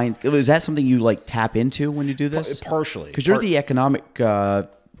that your mind? Is that something you like tap into when you do this? Partially, because you're the economic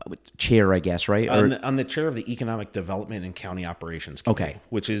chair, I guess, right? I'm the chair of the Economic Development and County Operations Committee,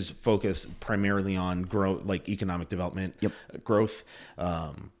 which is focused primarily on growth, like economic development, growth,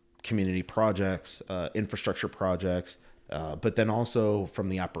 community projects, infrastructure projects, but then also from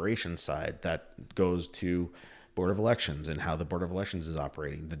the operations side, that goes to Board of Elections and how the Board of Elections is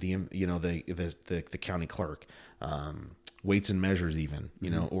operating, the DM, the county clerk, weights and measures even,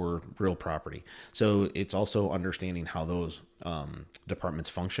 or real property. So it's also understanding how those departments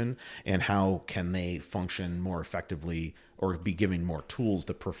function and how can they function more effectively or be given more tools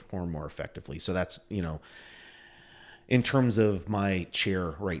to perform more effectively. So that's, in terms of my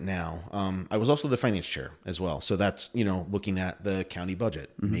chair right now, I was also the finance chair as well. So that's, looking at the county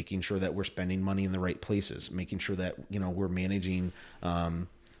budget, making sure that we're spending money in the right places, making sure that, we're managing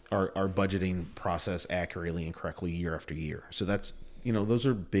our budgeting process accurately and correctly year after year. So that's, those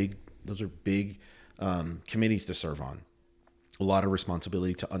are big committees to serve on. A lot of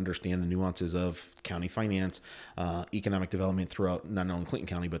responsibility to understand the nuances of county finance, economic development throughout not only Clinton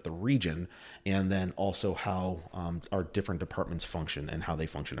County, but the region, and then also how our different departments function and how they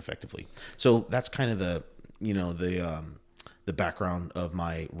function effectively. So that's kind of the background of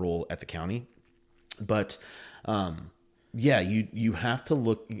my role at the county. But you have to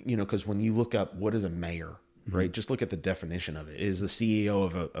look, because when you look up what is a mayor, right? Just look at the definition of it. It is the CEO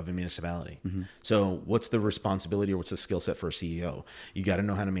of a municipality. So what's the responsibility or what's the skill set for a CEO? You got to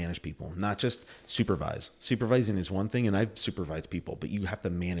know how to manage people, not just supervise. Supervising is one thing, and I've supervised people, but you have to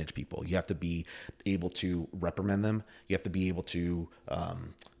manage people. You have to be able to reprimand them. You have to be able to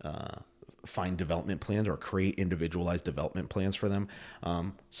find development plans or create individualized development plans for them.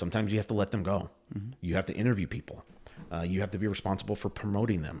 Sometimes you have to let them go. You have to interview people. You have to be responsible for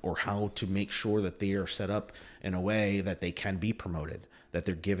promoting them or how to make sure that they are set up in a way that they can be promoted, that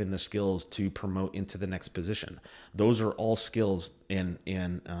they're given the skills to promote into the next position. Those are all skills and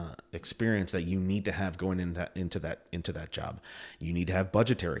experience that you need to have going into that job. You need to have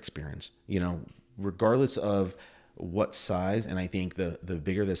budgetary experience, regardless of what size. And I think the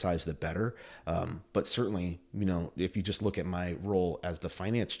bigger the size, the better. But certainly, if you just look at my role as the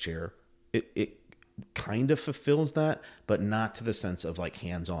finance chair, it kind of fulfills that, but not to the sense of like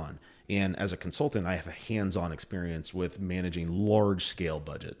hands-on. And as a consultant, I have a hands-on experience with managing large scale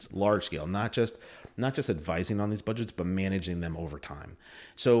budgets, not just advising on these budgets, but managing them over time.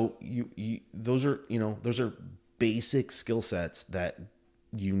 So those are basic skill sets that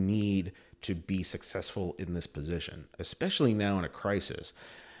you need to be successful in this position, especially now in a crisis.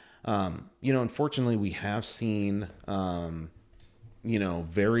 Unfortunately, we have seen,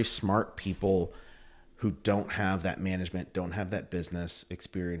 very smart people who don't have that management, don't have that business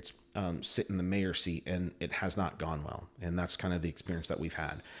experience, sit in the mayor seat, and it has not gone well. And that's kind of the experience that we've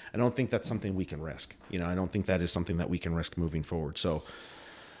had. I don't think that's something we can risk. I don't think that is something that we can risk moving forward. So,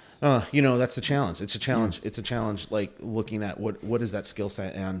 that's the challenge. It's a challenge. It's a challenge, like looking at what is that skill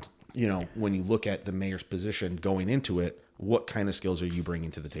set. And, when you look at the mayor's position going into it, what kind of skills are you bringing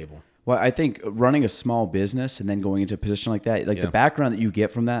to the table? Well, I think running a small business and then going into a position like that, the background that you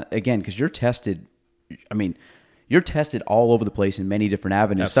get from that, again, because you're tested all over the place in many different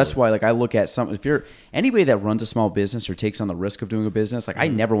avenues. Absolutely. That's why, I look at if you're anybody that runs a small business or takes on the risk of doing a business, I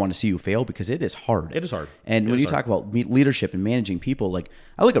never want to see you fail because it is hard. It is hard. And when you talk about leadership and managing people,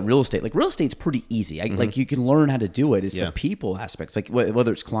 I look at real estate. Real estate's pretty easy. You can learn how to do it. It's the people aspects,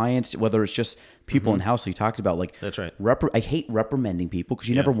 whether it's clients, whether it's just people in house. You talked about that's right. I hate reprimanding people because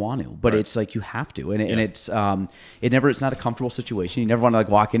you never want to, but it's you have to, and it's it's not a comfortable situation. You never want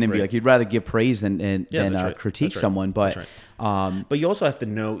to walk in and be you'd rather give praise than critique someone, but. But you also have to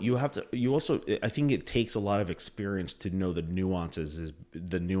know, I think it takes a lot of experience to know the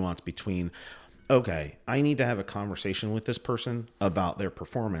nuance between, okay, I need to have a conversation with this person about their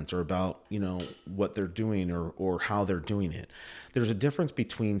performance or about, what they're doing or how they're doing it. There's a difference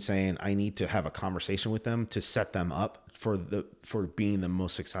between saying I need to have a conversation with them to set them up for being the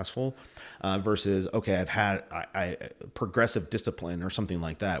most successful versus, okay, I've had progressive discipline or something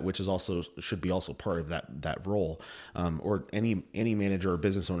like that, which should be also part of that role, or any manager or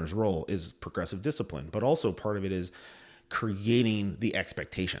business owner's role is progressive discipline, but also part of it is creating the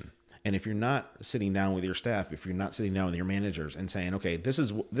expectation. And if you're not sitting down with your staff, if you're not sitting down with your managers and saying, okay, this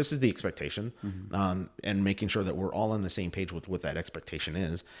is the expectation, and making sure that we're all on the same page with what that expectation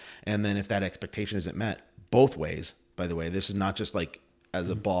is. And then if that expectation isn't met both ways, by the way, this is not just as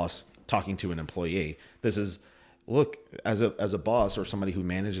a boss talking to an employee. This is, look, as a boss or somebody who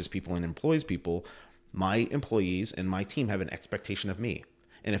manages people and employs people, my employees and my team have an expectation of me.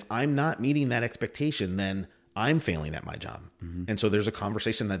 And if I'm not meeting that expectation, then I'm failing at my job. And so there's a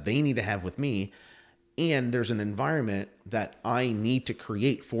conversation that they need to have with me. And there's an environment that I need to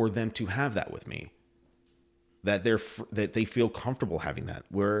create for them to have that with me. That they feel comfortable having that,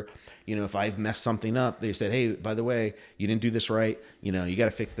 where, if I've messed something up, they said, hey, by the way, you didn't do this right. You got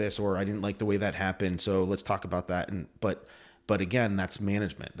to fix this, or I didn't like the way that happened. So let's talk about that. But But again, that's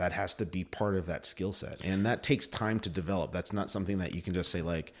management. That has to be part of that skill set. And that takes time to develop. That's not something that you can just say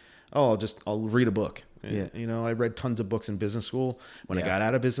like, oh, I'll read a book. Yeah. You know, I read tons of books in business school. When I got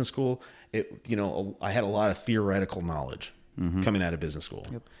out of business school, I had a lot of theoretical knowledge coming out of business school,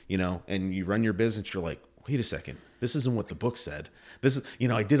 you know, and you run your business, you're like, wait a second, this isn't what the book said. This is, you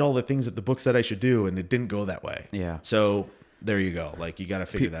know, I did all the things that the book said I should do, and it didn't go that way. Yeah. So there you go. Like, you got to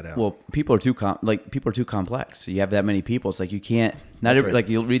figure that out. Well, people are too complex. So you have that many people. It's like you can't. Like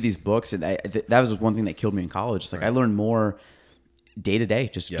you'll read these books, and that was one thing that killed me in college. It's like I learned more day to day.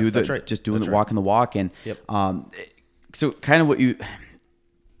 Just walking the walk, and so kind of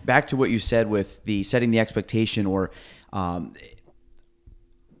back to what you said with the setting the expectation, or I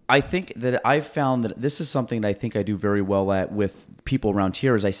think that I've found that this is something that I think I do very well at with people around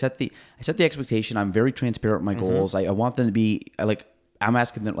here is I set the expectation. I'm very transparent with my goals. I want them to be I'm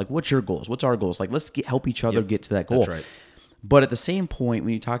asking them like, what's your goals? What's our goals? Like, let's help each other get to that goal. That's right. But at the same point,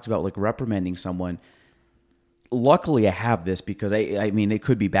 when you talked about like reprimanding someone, luckily I have this because I mean, it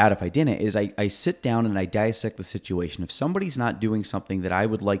could be bad if I didn't, is I sit down and I dissect the situation. If somebody's not doing something that I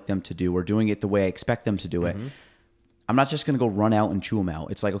would like them to do or doing it the way I expect them to do it, I'm not just going to go run out and chew them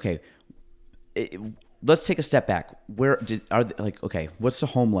out. It's like, okay, let's take a step back. What's the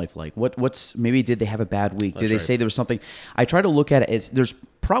home life like? Maybe did they have a bad week? Did they say there was something? I try to look at it as there's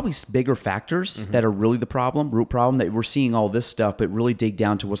probably bigger factors that are really the root problem that we're seeing all this stuff, but really dig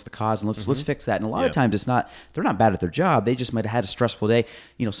down to what's the cause and let's fix that. And a lot of times they're not bad at their job. They just might have had a stressful day.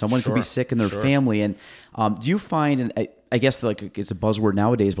 You know, someone could be sick in their family. And do you find, and I guess like it's a buzzword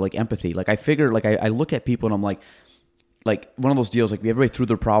nowadays, but like empathy, like I figure, like I look at people and I'm like one of those deals, like everybody threw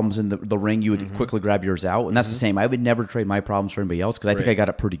their problems in the ring, you would quickly grab yours out. And that's the same. I would never trade my problems for anybody else because I think I got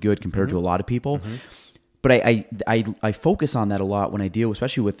it pretty good compared to a lot of people. But I focus on that a lot when I deal,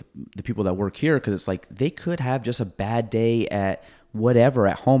 especially with the people that work here, because it's like they could have just a bad day at whatever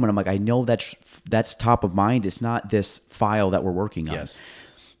at home. And I'm like, I know that's top of mind. It's not this file that we're working on. Yes.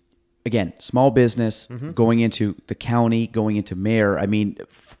 Again, small business, going into the county, going into mayor. I mean,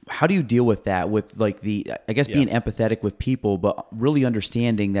 how do you deal with that? With like being empathetic with people, but really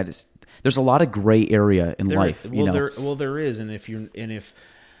understanding that there's a lot of gray area in life. There is, and if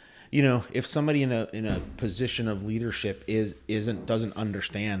somebody in a position of leadership doesn't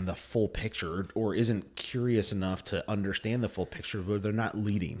understand the full picture or isn't curious enough to understand the full picture, but they're not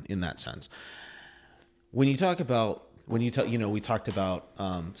leading in that sense. We talked about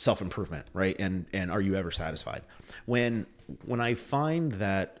self-improvement, right? And are you ever satisfied? When I find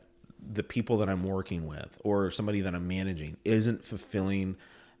that the people that I'm working with or somebody that I'm managing isn't fulfilling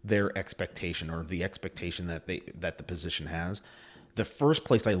their expectation or the expectation that the position has, the first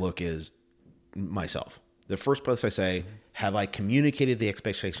place I look is myself. The first place I say, have I communicated the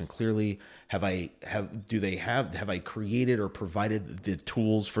expectation clearly? Have I created or provided the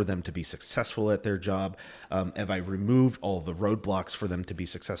tools for them to be successful at their job? Have I removed all the roadblocks for them to be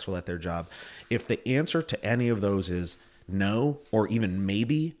successful at their job? If the answer to any of those is no, or even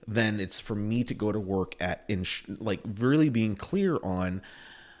maybe, then it's for me to go to work at really being clear on,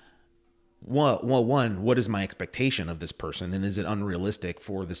 one, what is my expectation of this person, and is it unrealistic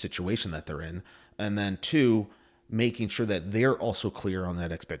for the situation that they're in? And then two, making sure that they're also clear on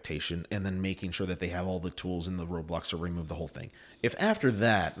that expectation, and then making sure that they have all the tools and the roadblocks to remove the whole thing. If after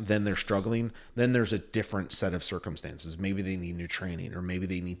that, then they're struggling, then there's a different set of circumstances. Maybe they need new training, or maybe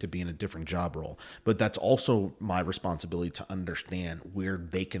they need to be in a different job role. But that's also my responsibility to understand where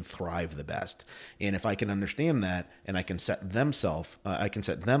they can thrive the best. And if I can understand that, and I can set them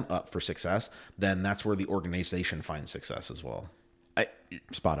up for success, then that's where the organization finds success as well.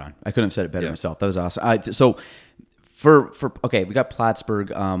 Spot on. I couldn't have said it better myself. That was awesome. So we got Plattsburgh.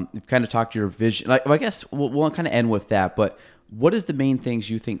 We've kind of talked your vision. I guess we'll kind of end with that. But what is the main things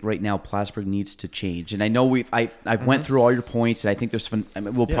you think right now Plattsburgh needs to change? And I know I've went through all your points, and I think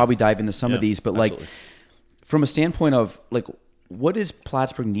we'll probably dive into some of these. But absolutely. From a standpoint of what does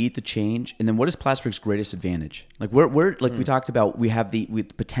Plattsburgh need to change, and then what is Plattsburgh's greatest advantage? We're we talked about, we have the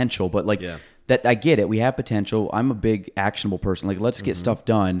potential, but that I get it. We have potential. I'm a big actionable person. Let's get stuff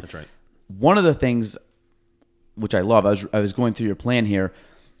done. That's right. One of the things which I love, I was going through your plan here.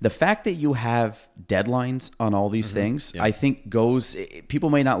 The fact that you have deadlines on all these things, I think people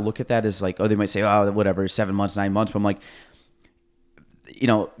may not look at that as they might say, oh, whatever, 7 months, 9 months. But I'm like,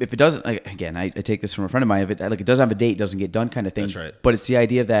 if it doesn't, again, I take this from a friend of mine, if it doesn't have a date, it doesn't get done kind of thing. That's right. But it's the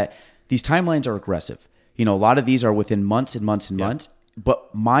idea that these timelines are aggressive. A lot of these are within months and months and months.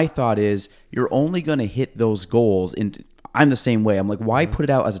 But my thought is you're only going to hit those goals. And I'm the same way. I'm like, why put it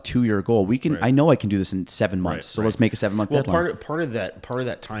out as a 2-year goal? We can. Right. I know I can do this in 7 months. So let's make a 7-month deadline. Part of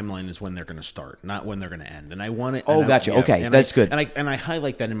that timeline is when they're going to start, not when they're going to end. And I want it. Oh, gotcha. Okay, that's good. And I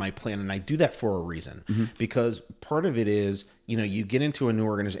highlight that in my plan, and I do that for a reason, because part of it is, you get into a new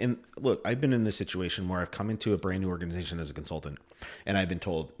organization. And look, I've been in this situation where I've come into a brand new organization as a consultant, and I've been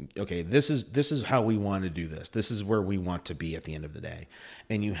told, okay, this is how we want to do this. This is where we want to be at the end of the day.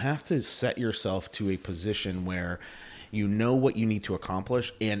 And you have to set yourself to a position where you know what you need to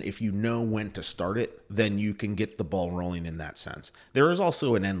accomplish, and if you know when to start it, then you can get the ball rolling in that sense. There is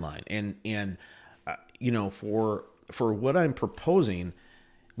also an end line, and for what I'm proposing,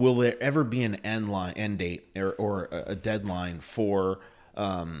 will there ever be an end date or a deadline for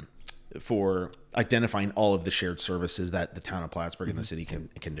identifying all of the shared services that the town of Plattsburgh and the city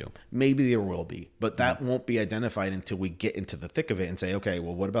can do? Maybe there will be, but that won't be identified until we get into the thick of it and say, okay,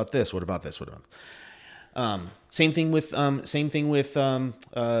 well, what about this? What about this? What about this? Same thing with what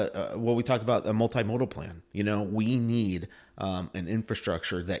we talk about, a multimodal plan. We need an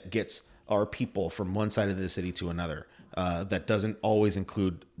infrastructure that gets our people from one side of the city to another. That doesn't always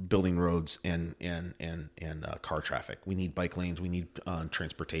include building roads and car traffic. We need bike lanes. We need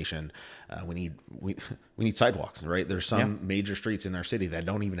transportation. We need sidewalks. Right? There's some major streets in our city that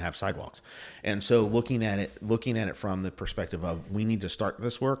don't even have sidewalks. And so looking at it from the perspective of, we need to start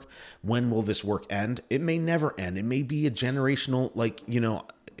this work. When will this work end? It may never end. It may be a generational,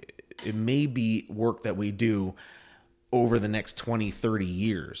 it may be work that we do over the next 20, 30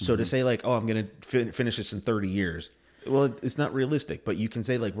 years. So to say I'm going to finish this in 30 years. Well, it's not realistic, but you can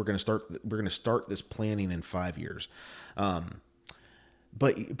say we're going to start this planning in 5 years.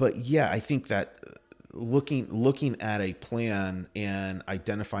 But yeah, I think that looking at a plan and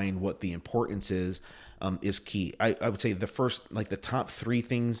identifying what the importance is key. I would say the first, the top 3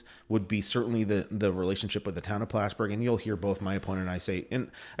 things would be certainly the relationship with the town of Plattsburgh. And you'll hear both my opponent and I say,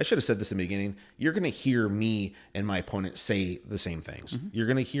 and I should have said this in the beginning, you're going to hear me and my opponent say the same things. You're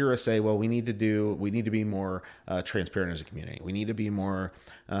going to hear us say, well, we need to be more transparent as a community. We need to be more,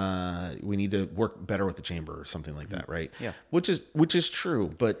 we need to work better with the chamber or something like that. Right. Yeah. Which is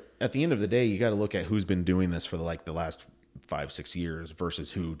true. But at the end of the day, you got to look at who's been doing this for the last 5-6 years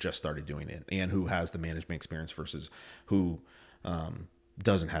versus who just started doing it, and who has the management experience versus who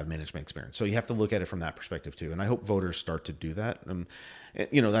doesn't have management experience. So you have to look at it from that perspective too. And I hope voters start to do that.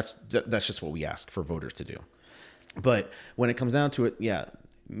 That's just what we ask for voters to do. But when it comes down to it,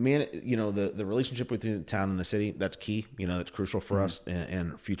 the relationship between the town and the city, that's key. That's crucial for us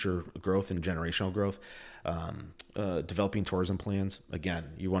and future growth and generational growth. Developing tourism plans. Again,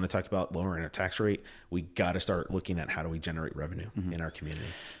 you want to talk about lowering our tax rate. We got to start looking at how do we generate revenue in our community.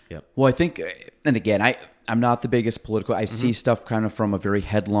 Yep. Well, I think, and again, I'm not the biggest political. I see stuff kind of from a very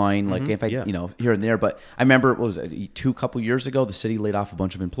headline, here and there. But I remember, couple years ago, the city laid off a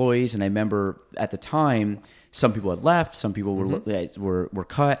bunch of employees, and I remember at the time, some people had left, some people were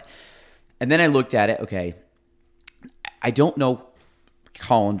cut, and then I looked at it. Okay, I don't know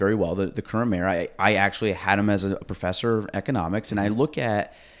Colin very well, the current mayor. I actually had him as a professor of economics, and I look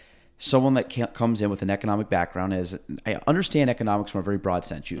at someone that comes in with an economic background. As I understand economics from a very broad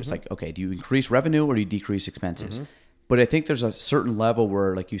sense. It's like, okay, do you increase revenue or do you decrease expenses? But I think there's a certain level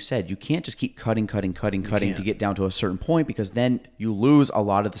where, like you said, you can't just keep cutting to get down to a certain point, because then you lose a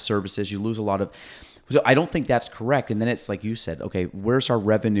lot of the services, you lose a lot of. So I don't think that's correct. And then it's like you said, okay, where's our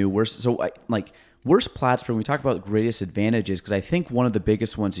revenue? Where's Plattsburgh? We talk about the greatest advantages, because I think one of the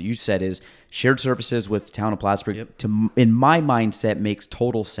biggest ones that you said is shared services with the town of Plattsburgh. Yep. In my mindset, makes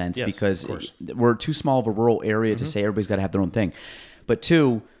total sense, yes, because we're too small of a rural area to say everybody's got to have their own thing. But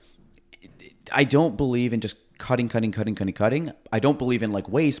 2, I don't believe in just cutting. I don't believe in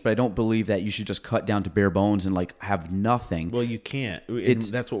waste, but I don't believe that you should just cut down to bare bones and have nothing. Well, you can't.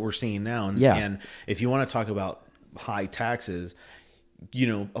 That's what we're seeing now. And if you want to talk about high taxes,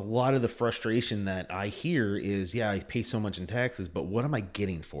 a lot of the frustration that I hear is, I pay so much in taxes, but what am I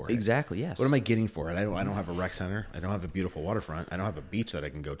getting for it? Exactly. Yes. What am I getting for it? I don't have a rec center. I don't have a beautiful waterfront. I don't have a beach that I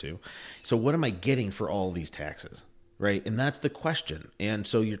can go to. So what am I getting for all these taxes? Right. And that's the question. And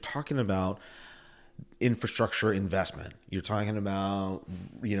so you're talking about infrastructure investment. You're talking about,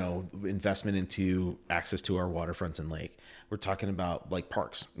 investment into access to our waterfronts and lake. We're talking about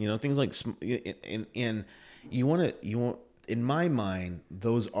parks, things like, and you want, in my mind,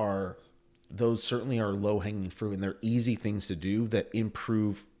 those certainly are low hanging fruit, and they're easy things to do that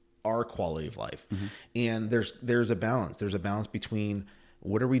improve our quality of life. And there's a balance. There's a balance between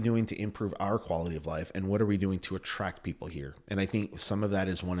what are we doing to improve our quality of life and what are we doing to attract people here. And I think some of that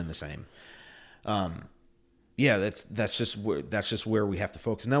is one and the same. yeah, that's just where we have to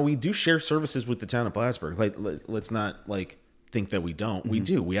focus. Now we do share services with the town of Plattsburgh. Like let's not like think that we don't. We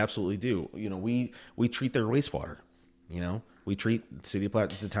do. We absolutely do. You know, we treat their wastewater. You know, we treat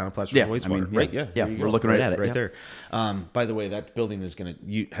the town of Plattsburgh wastewater. Right? Yeah. We're looking right at it. Right there. By the way, that building is going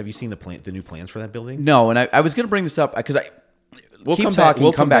to. Have you seen the new plans for that building? No, and I was going to bring this up because we'll come back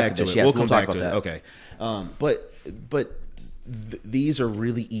to this. Yes, we'll talk about that. Okay, but these are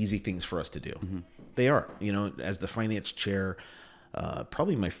really easy things for us to do. They are. You know, as the finance chair,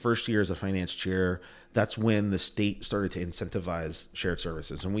 probably my first year as a finance chair, that's when the state started to incentivize shared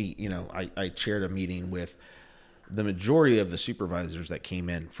services, and I chaired a meeting with the majority of the supervisors that came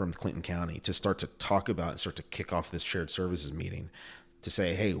in from Clinton County to start to talk about and start to kick off this shared services meeting to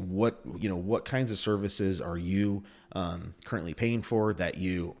say, hey, what kinds of services are you currently paying for that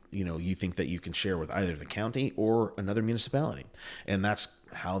you think that you can share with either the county or another municipality, and that's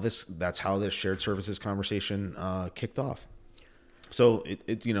how this shared services conversation kicked off. So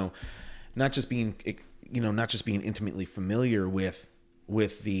it not just being intimately familiar with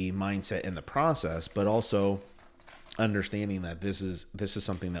the mindset and the process, but also understanding that this is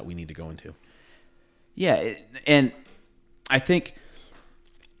something that we need to go into. Yeah, and I think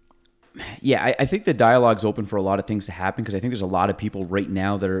I think the dialogue's open for a lot of things to happen because I think there's a lot of people right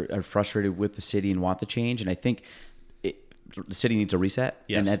now that are frustrated with the city and want the change, and I think the city needs a reset.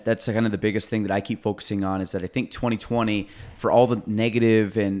 Yes. And that's kind of the biggest thing that I keep focusing on is that I think 2020, for all the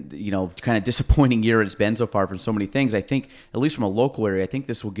negative and kind of disappointing year it's been so far from so many things, I think at least from a local area, I think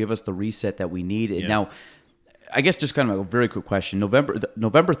this will give us the reset that we need. And now, I guess just kind of a very quick question. November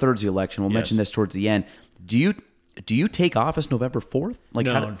 3rd is the election. We'll mention this towards the end. Do you take office November 4th? Like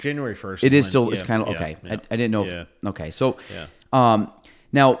no, January 1st. It is still. It's kind of okay. Yeah. I didn't know. Yeah. Okay. So,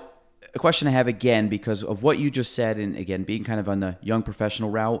 now a question I have again because of what you just said, and again being kind of on the young professional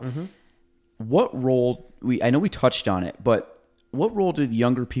route. What role I know we touched on it, but what role do the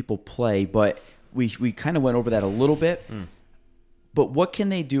younger people play? But we kind of went over that a little bit. But what can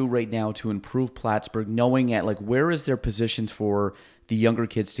they do right now to improve Plattsburgh, knowing at like where is their positions for the younger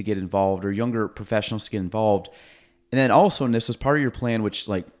kids to get involved or younger professionals to get involved? And then also, and this was part of your plan, which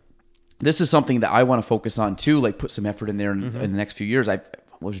like this is something that I want to focus on too, like put some effort in there in the next few years. I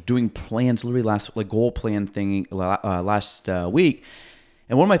was doing plans literally goal plan thing last week.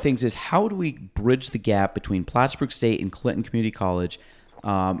 And one of my things is how do we bridge the gap between Plattsburgh State and Clinton Community College?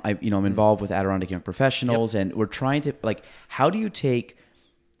 I'm involved with Adirondack Young Professionals, and we're trying to how do you take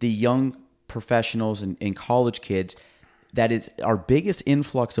the young professionals and college kids that is our biggest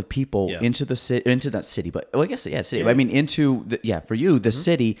influx of people into that city, but I guess city. Yeah. I mean into the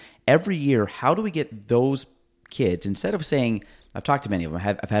city every year. How do we get those kids instead of saying I've talked to many of them.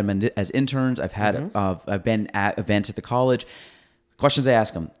 I've had them as interns. I've been at events at the college. Questions I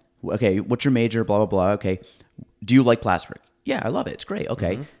ask them: okay, what's your major? Blah blah blah. Okay, do you like Plattsburgh? Yeah, I love it. It's great.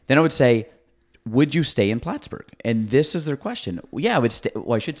 Okay. Then I would say, would you stay in Plattsburgh? And this is their question. Yeah, I would stay.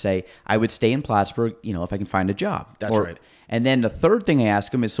 Well, I should say I would stay in Plattsburgh, if I can find a job. That's right. And then the third thing I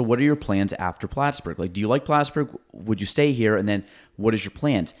ask them is, so what are your plans after Plattsburgh? Like, do you like Plattsburgh? Would you stay here? And then what is your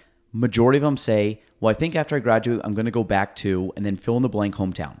plans? Majority of them say, well, I think after I graduate, I'm going to go back to, and then fill in the blank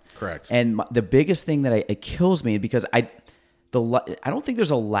hometown. Correct. And the biggest thing that it kills me because I don't think there's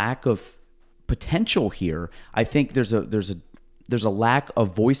a lack of potential here. I think there's a lack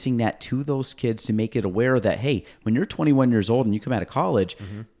of voicing that to those kids to make it aware that, hey, when you're 21 years old and you come out of college,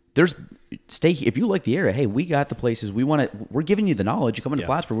 if you like the area, hey, we got the places we're giving you the knowledge. You come into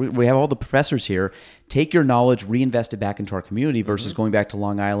Plattsburgh, we have all the professors here. Take your knowledge, reinvest it back into our community versus going back to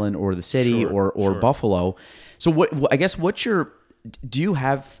Long Island or the city or Buffalo. So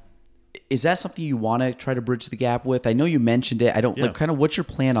is that something you want to try to bridge the gap with? I know you mentioned it. I don't kind of what's your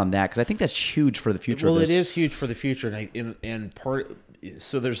plan on that? Because I think that's huge for the future. Well, it is huge for the future, and part.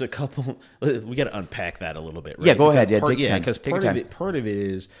 So there's a couple. We got to unpack that a little bit. Right? Yeah, go ahead. Because part of it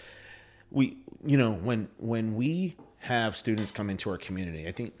is when we have students come into our community,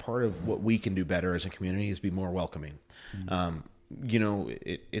 I think part of what we can do better as a community is be more welcoming.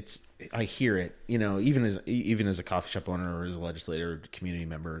 I hear it, even as a coffee shop owner or as a legislator or community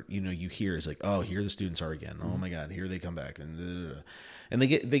member, you hear it's like, oh, here the students are again. Oh my God, here they come back. And they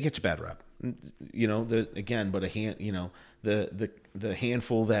get a bad rap, but the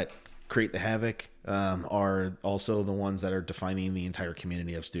handful that create the havoc, are also the ones that are defining the entire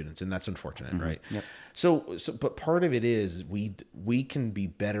community of students. And that's unfortunate. Right. Yep. So, but part of it is we can be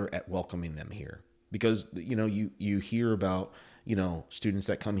better at welcoming them here because, you hear about, students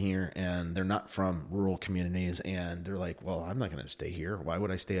that come here and they're not from rural communities and they're like, well, I'm not going to stay here. Why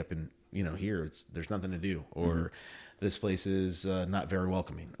would I stay up in, here? There's nothing to do, or this place is not very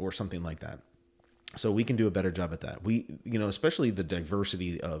welcoming or something like that. So we can do a better job at that. We, especially the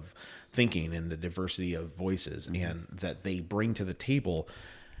diversity of thinking and the diversity of voices and that they bring to the table,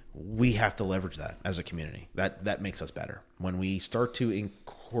 we have to leverage that as a community. That makes us better. When we start to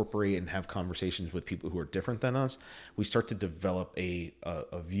incorporate and have conversations with people who are different than us, we start to develop a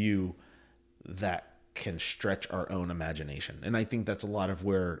view that can stretch our own imagination. And I think that's a lot of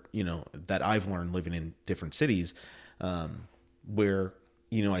where, that I've learned living in different cities, where,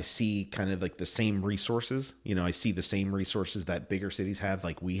 I see kind of like the same resources, I see the same resources that bigger cities have,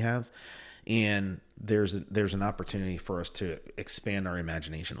 like we have. And there's an opportunity for us to expand our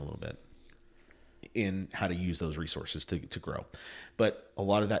imagination a little bit in how to use those resources to grow. But a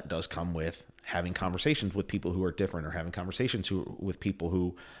lot of that does come with having conversations with people who are different, or having conversations with people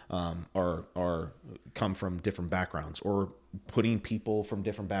who are come from different backgrounds, or putting people from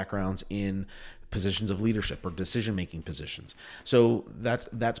different backgrounds in positions of leadership or decision-making positions. So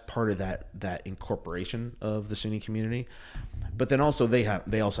that's part of that incorporation of the SUNY community. But then also they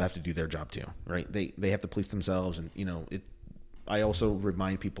also have to do their job too, right? They have to police themselves, and I also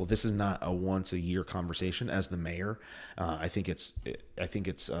remind people this is not a once a year conversation. As the mayor, I think it's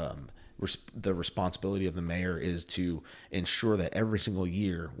the responsibility of the mayor is to ensure that every single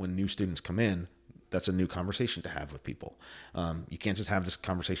year when new students come in, that's a new conversation to have with people. You can't just have this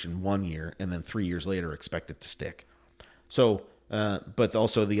conversation 1 year and then 3 years later expect it to stick. So, but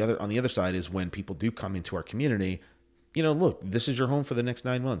also on the other side is when people do come into our community, look, this is your home for the next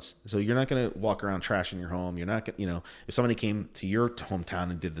 9 months. So you're not going to walk around trashing your home. You're not going to, if somebody came to your hometown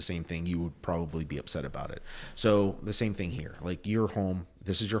and did the same thing, you would probably be upset about it. So the same thing here, like your home,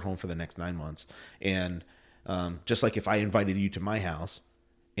 this is your home for the next 9 months. And just like if I invited you to my house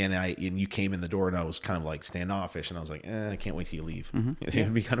and you came in the door and I was kind of like standoffish and I was like, I can't wait till you leave. Mm-hmm. It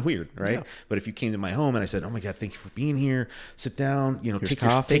would be kind of weird, right? Yeah. But if you came to my home and I said, oh my God, thank you for being here. Sit down,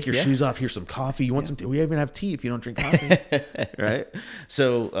 take your shoes off. Here's some coffee. You want some tea? We even have tea if you don't drink coffee, right?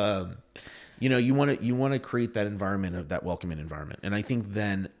 So, you want to create that environment, of that welcoming environment. And I think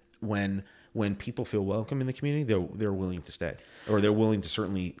then when people feel welcome in the community, they're willing to stay, or they're willing to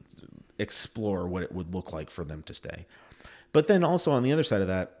certainly explore what it would look like for them to stay. But then also on the other side of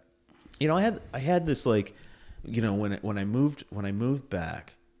that, I had this like, when I moved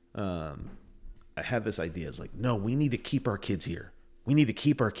back, I had this idea. It's like, no, we need to keep our kids here. We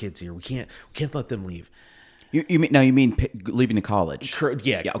can't let them leave. You mean leaving to college?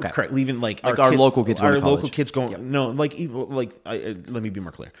 Yeah, okay. Correct. Leaving like our local kids. Our local kids going. Yep. No, let me be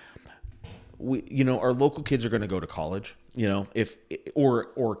more clear. Our local kids are going to go to college.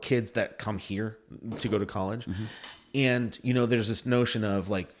 Or kids that come here to go to college. Mm-hmm. And, there's this notion of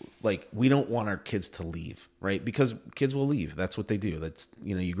like we don't want our kids to leave, right? Because kids will leave. That's what they do. That's,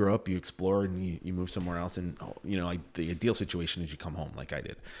 you grow up, you explore, and you move somewhere else. And, the ideal situation is you come home like I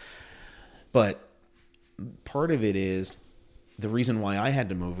did. But part of it is the reason why I had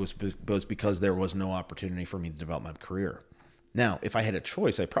to move was because there was no opportunity for me to develop my career. Now, if I had a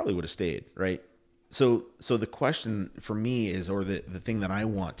choice, I probably would have stayed, right? So the question for me is, or the thing that I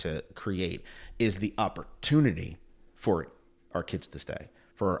want to create is the opportunity for our kids to stay,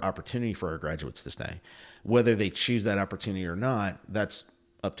 for our opportunity for our graduates to stay. Whether they choose that opportunity or not, that's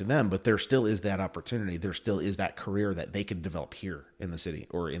up to them, but there still is that opportunity. There still is that career that they could develop here in the city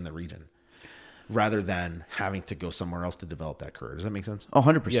or in the region, rather than having to go somewhere else to develop that career. Does that make sense?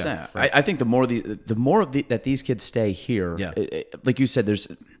 100%. Yeah, right. I think the more that these kids stay here, like you said, there's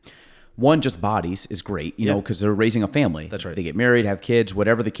one, just bodies is great, because they're raising a family. That's right. They get married, have kids,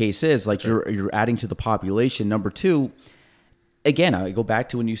 whatever the case is. Like you're adding to the population. Number two, again, I go back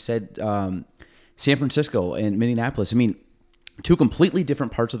to when you said San Francisco and Minneapolis. I mean, two completely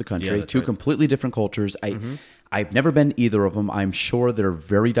different parts of the country, completely different cultures. I've never been either of them. I'm sure they're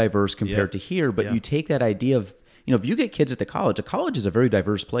very diverse compared to here. But you take that idea of, if you get kids at the college is a very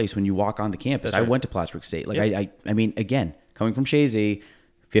diverse place when you walk on the campus. I went to Plattsburgh State. Like I mean, again, coming from Shazy,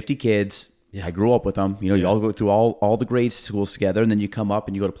 50 kids. Yeah. I grew up with them. You all go through all the grade schools together, and then you come up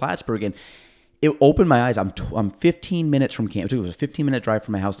and you go to Plattsburgh, and it opened my eyes. I'm 15 minutes from campus. It was a 15-minute drive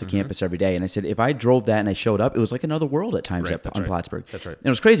from my house to campus every day, and I said, if I drove that and I showed up, it was like another world at times on Plattsburgh. That's right. And it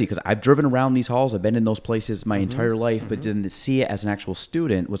was crazy because I've driven around these halls. I've been in those places my entire life, but then to see it as an actual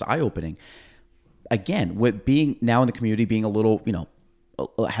student was eye-opening. Again, with being now in the community, being a little, being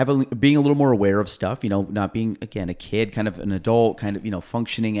a little more aware of stuff, not being, again, a kid, kind of an adult, kind of,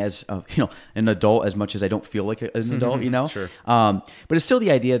 functioning as, an adult as much as I don't feel like an adult, Sure. But it's still the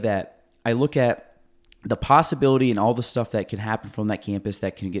idea that I look at the possibility and all the stuff that can happen from that campus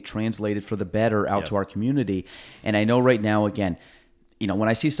that can get translated for the better out to our community. And I know right now, again, when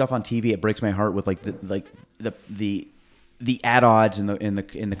I see stuff on TV, it breaks my heart with the the ad odds in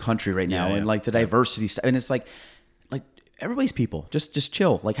the country right now, and like the diversity stuff, and it's like everybody's people. Just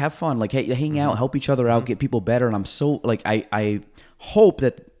chill, like have fun, like hey, hang out, help each other out, get people better. And I'm so like I hope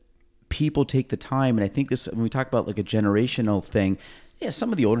that people take the time, and I think this when we talk about like a generational thing,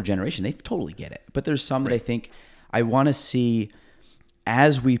 some of the older generation they totally get it, but there's some that I think I want to see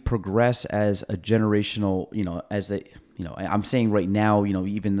as we progress as a generational, I'm saying right now,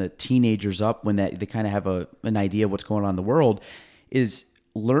 even the teenagers up when they kind of have an idea of what's going on in the world, is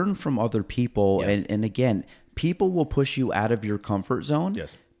learn from other people, and again. People will push you out of your comfort zone,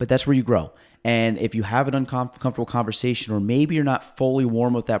 but that's where you grow. And if you have an uncomfortable conversation, or maybe you're not fully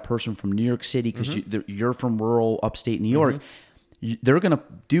warm with that person from New York City because you're from rural upstate New York, they're going to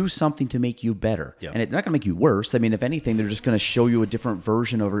do something to make you better. And it's not going to make you worse. I mean, if anything, they're just going to show you a different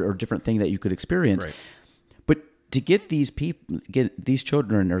version of or different thing that you could experience. Right. But to get these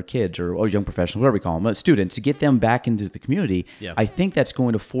children or kids or young professionals, whatever we call them, students, to get them back into the community, I think that's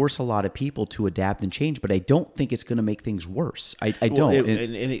going to force a lot of people to adapt and change. But I don't think it's going to make things worse. I don't,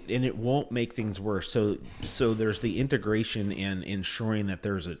 and it won't make things worse. So there's the integration and ensuring that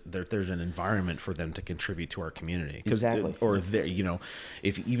there's an environment for them to contribute to our community. Exactly. Or if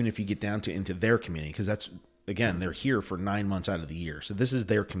you get down into their community, because that's again they're here for 9 months out of the year, so this is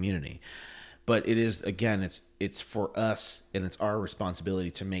their community. But it is, again, it's for us, and it's our responsibility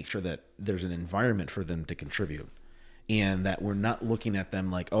to make sure that there's an environment for them to contribute, and that we're not looking at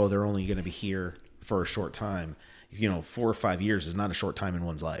them like, oh, they're only going to be here for a short time. 4 or 5 years is not a short time in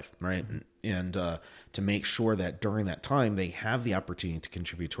one's life, right? And to make sure that during that time they have the opportunity to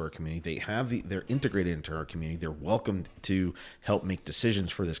contribute to our community, they're integrated into our community, they're welcomed to help make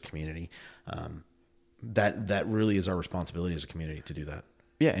decisions for this community. That really is our responsibility as a community to do that.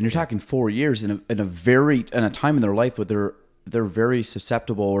 Yeah, and you're talking 4 years in a time in their life where they're very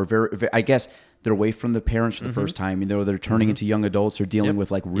susceptible, or very, I guess they're away from the parents for the first time. They're turning into young adults or dealing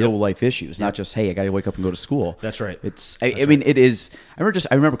with like real life issues, not just, hey, I got to wake up and go to school. That's right. I mean, it is. I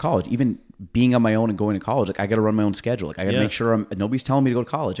remember college, even being on my own and going to college. Like I got to run my own schedule. Like I got to make sure nobody's telling me to go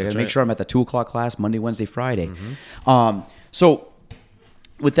to college. I got to make sure I'm at the 2:00 class Monday, Wednesday, Friday. So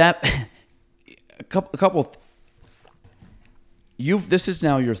with that, a couple. This is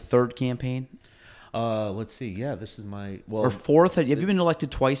now your third campaign. Let's see. Yeah, this is or fourth. Have you been elected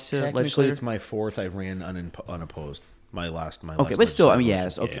twice to technically legislature? It's my fourth. I ran unopposed. My last. Okay, but still, I mean,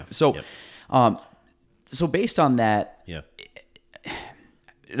 yes. Okay, yeah. So, so based on that,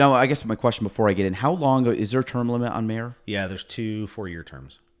 Now, I guess my question before I get in: how long is there a term limit on mayor? Yeah, there's 2 4-year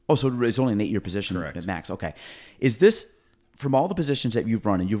terms. Oh, so it's only an 8-year position at max. Okay, is this? From all the positions that you've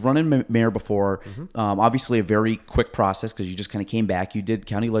run, and you've run in mayor before, obviously a very quick process because you just kind of came back. You did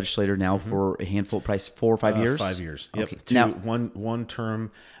county legislator now for a handful, probably 4 or 5 years? 5 years. Yep. Okay. One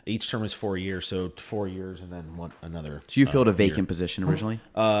term, each term is 4 years, so 4 years and then another. So you filled a vacant position originally?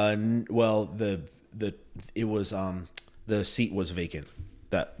 Well, the seat was vacant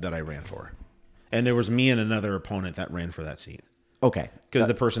that I ran for, and there was me and another opponent that ran for that seat. Okay, because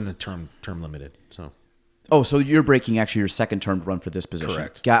the person had term limited, so. Oh, so you're breaking actually your second term to run for this position.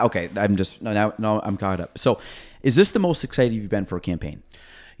 Correct. Okay, I'm just now I'm caught up. So, is this the most excited you've been for a campaign?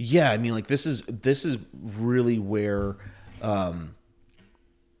 Yeah, I mean, like this is really where it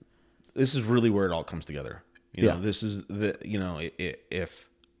all comes together. You know, this is if.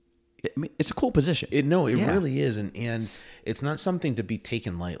 I mean, it's a cool position. It really is, and it's not something to be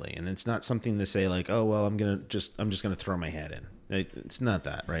taken lightly, and it's not something to say like, oh well, I'm just gonna throw my hat in. It's not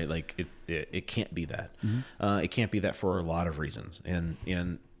that, right? Like it can't be that. It can't be that for a lot of reasons, and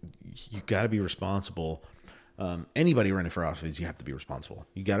you got to be responsible. Anybody running for office, you have to be responsible.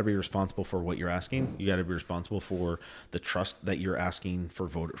 You got to be responsible for what you're asking. You got to be responsible for the trust that you're asking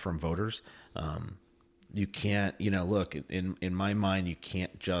from voters. You can't, look, in my mind, you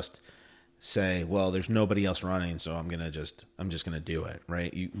can't just say, well, there's nobody else running, so I'm just gonna do it,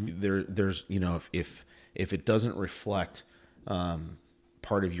 right? There's if it doesn't reflect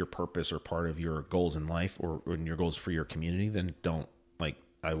part of your purpose or part of your goals in life or your goals for your community, then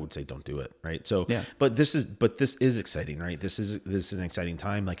I would say don't do it, right? So, yeah. But this is exciting, right? This is an exciting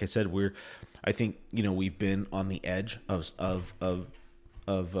time. Like I said, I think we've been on the edge of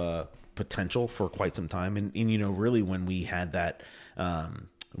potential for quite some time, and really when we had that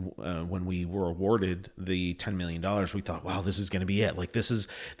when we were awarded the $10 million, we thought, wow, this is going to be it. Like this is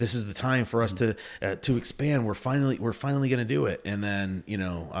the time for us to expand. We're finally going to do it. And then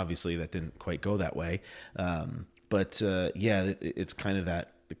obviously that didn't quite go that way. But it's kind of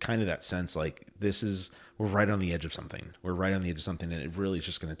that sense like we're right on the edge of something. We're right on the edge of something, and it really is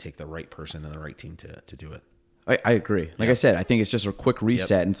just going to take the right person and the right team to do it. I agree. Like I said, I think it's just a quick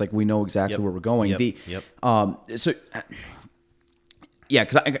reset, and it's like we know exactly where we're going. So Yeah,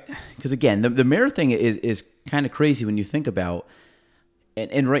 because again, the mayor thing is kind of crazy when you think about.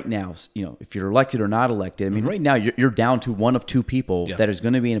 And right now, if you're elected or not elected, I mean, right now you're down to one of two people that is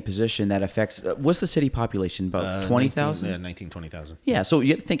going to be in a position that affects. What's the city population? About 20,000. Yeah, 20,000. Yeah, so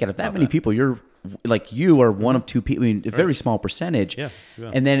you have to think out of that many people, you are one of two people. I mean, a very small percentage. Yeah.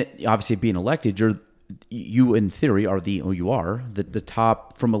 And then obviously being elected, you in theory are the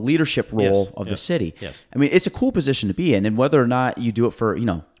top from a leadership role of the city. Yes. I mean, it's a cool position to be in, and whether or not you do it for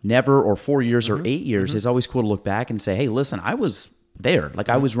never or 4 years or 8 years, it's always cool to look back and say, hey, listen, I was there. Like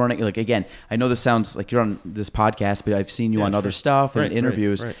I was running, like, again, I know this sounds like you're on this podcast, but I've seen you on other stuff and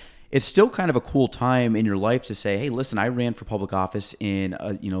interviews. Right. It's still kind of a cool time in your life to say, hey, listen, I ran for public office in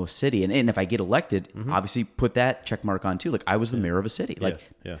a city. And if I get elected, obviously put that check mark on too. Like I was the mayor of a city. Like,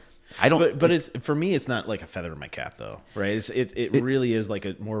 I don't, but it's, for me, it's not like a feather in my cap though. Right. It really is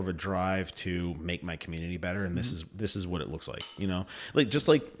like more of a drive to make my community better. And this is what it looks like, like just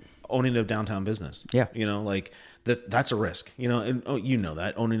like owning a downtown business. Yeah. Like that's a risk, and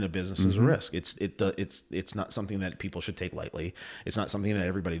that owning a business is a risk. It's not something that people should take lightly. It's not something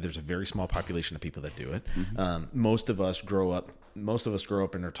that there's a very small population of people that do it. Most of us grow up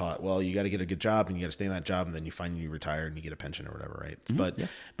and are taught, well, you got to get a good job and you got to stay in that job. And then you finally retire and you get a pension or whatever. Right.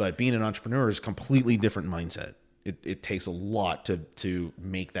 But being an entrepreneur is a completely different mindset. It takes a lot to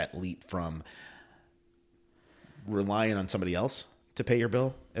make that leap from relying on somebody else to pay your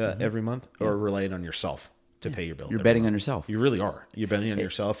bill every month or relying on yourself to pay your bill. You're betting on yourself. You really are. You're betting on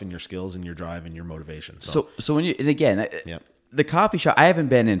yourself and your skills and your drive and your motivation. So when and again, the coffee shop, I haven't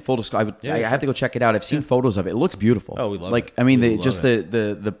been in, full disclosure. I have to go check it out. I've seen photos of it. It looks beautiful. Oh, we love it. Like, I mean,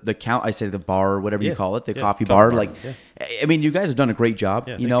 the count, I say the bar, whatever you call it, the coffee bar. Like, I mean, you guys have done a great job,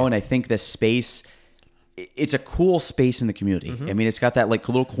 and I think the space, it's a cool space in the community. I mean, it's got that like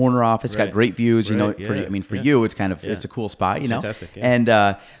little corner office, got great views, for you, it's kind of, it's a cool spot, it's fantastic, And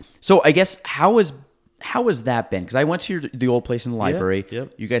so I guess how has that been? Because I went to the old place in the library.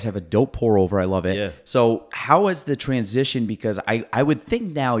 Yep. You guys have a dope pour over. I love it. Yeah. So how has the transition? Because I would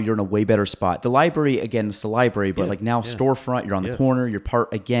think now you're in a way better spot. The library, again, it's the library, but like now storefront, you're on the corner, you're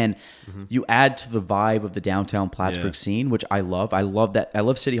part, again, you add to the vibe of the downtown Plattsburgh scene, which I love. I love that. I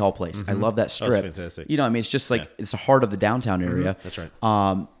love City Hall Place. I love that strip. That's fantastic. I mean, it's just like, it's the heart of the downtown area. That's right.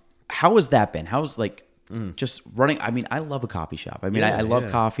 How has that been? How's like just running? I mean, I love a coffee shop. I mean, I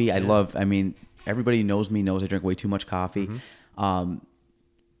love coffee. Everybody knows I drink way too much coffee. How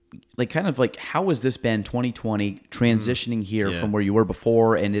has this been 2020 transitioning here from where you were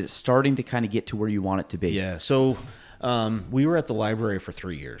before, and is it starting to kind of get to where you want it to be? Yeah. So we were at the library for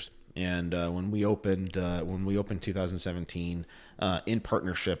 3 years, and when we opened 2017 in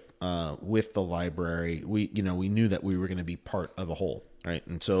partnership with the library, we knew that we were going to be part of a whole. Right.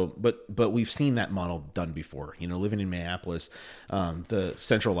 And so, but we've seen that model done before, living in Minneapolis,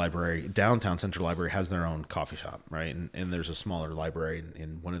 the downtown Central Library has their own coffee shop. Right. And there's a smaller library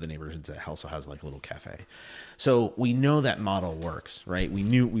in one of the neighborhoods that also has like a little cafe. So we know that model works. Right.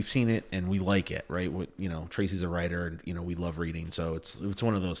 We've seen it and we like it. Right. Tracy's a writer and, we love reading. So it's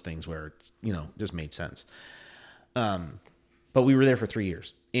one of those things where it's, just made sense. But we were there for 3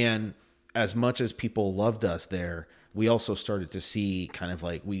 years. And as much as people loved us there, we also started to see kind of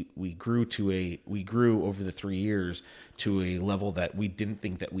like we grew over the 3 years to a level that we didn't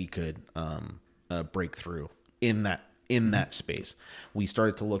think that we could break through in that space. We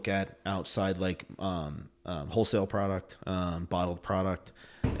started to look at outside like wholesale product, bottled product,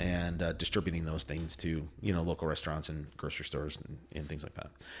 and distributing those things to local restaurants and grocery stores and things like that.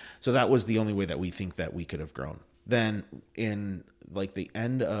 So that was the only way that we think that we could have grown. Then in like the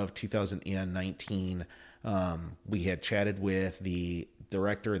end of 2019. We had chatted with the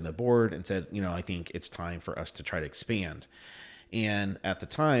director and the board and said, I think it's time for us to try to expand. And at the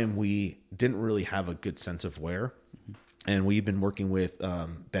time, we didn't really have a good sense of where. And we've been working with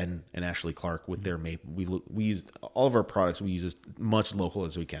Ben and Ashley Clark with their we use all of our products. We use as much local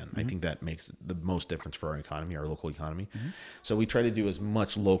as we can. I think that makes the most difference for our economy, our local economy. So we try to do as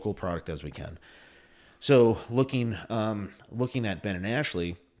much local product as we can. So looking at Ben and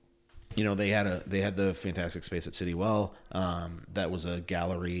Ashley. They had the fantastic space at City Well. That was a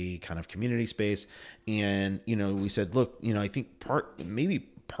gallery kind of community space. And, we said, look, I think part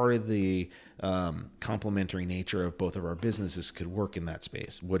of the complementary nature of both of our businesses could work in that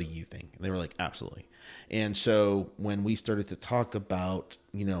space. What do you think? And they were like, absolutely. And so when we started to talk about,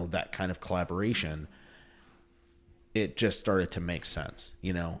 that kind of collaboration, it just started to make sense,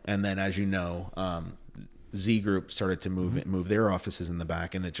 and then as Z Group started to move their offices in the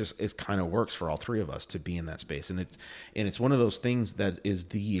back, and it kind of works for all three of us to be in that space. And it's one of those things that is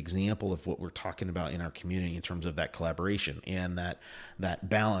the example of what we're talking about in our community in terms of that collaboration and that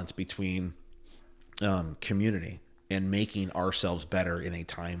balance between community and making ourselves better in a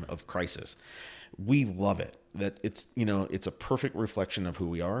time of crisis. We love it. That it's a perfect reflection of who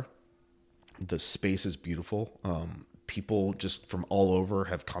we are. The space is beautiful. People just from all over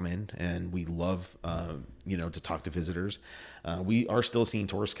have come in, and we love, to talk to visitors. We are still seeing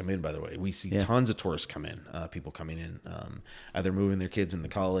tourists come in, by the way. We see tons of tourists come in, people coming in, either moving their kids into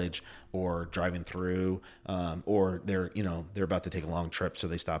college or driving through, or they're about to take a long trip. So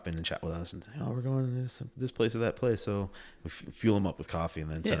they stop in and chat with us and say, oh, we're going to this place or that place. So we fuel them up with coffee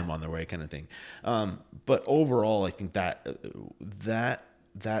and then send them on their way, kind of thing. But overall, I think that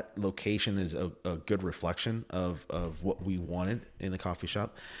location is a good reflection of what we wanted in a coffee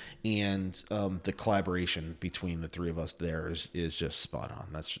shop, and the collaboration between the three of us there is just spot on.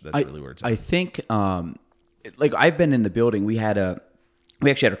 That's really where it's at. I think like I've been in the building. We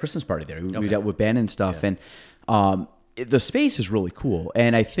actually had a Christmas party there. We dealt with Ben and stuff, and the space is really cool.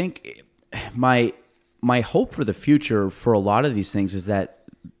 And I think my hope for the future for a lot of these things is that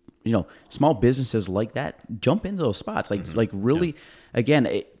small businesses like that jump into those spots, like really. Again,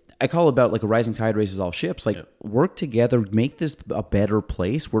 I call it about like a rising tide raises all ships. Like work together, make this a better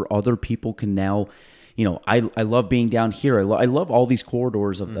place where other people can now, I love being down here. I love all these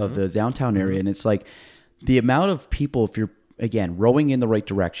corridors of the downtown area. And it's like the amount of people, if you're, again, rowing in the right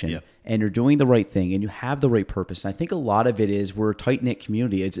direction and you're doing the right thing and you have the right purpose. And I think a lot of it is we're a tight-knit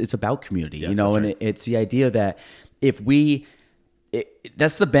community. It's about community, and right. It's the idea that if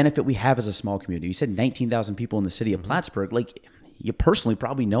that's the benefit we have as a small community. You said 19,000 people in the city of Plattsburgh. Like, you personally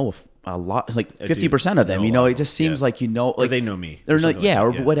probably know a lot, like 50% of them. It just seems like like or they know me,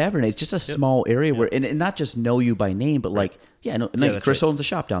 or whatever. And it's just a small area where, and not just know you by name, but like, Chris owns a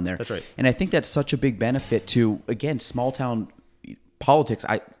shop down there. That's right. And I think that's such a big benefit to, again, small town politics.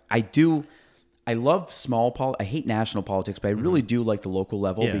 I love I hate national politics, but I really do like the local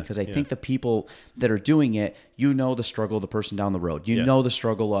level because I think the people that are doing it, the struggle of the person down the road. The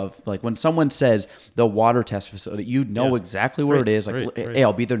struggle of, like, when someone says the water test facility, exactly where it is. Like, hey,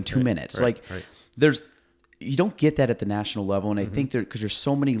 I'll be there in 2 minutes. You don't get that at the national level. And I think because there's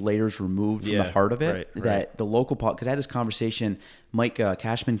so many layers removed from the heart of it that the local, because I had this conversation, Mike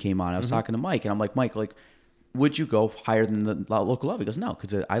Cashman came on. I was talking to Mike, and I'm like, Mike, like, would you go higher than the local level? He goes, no,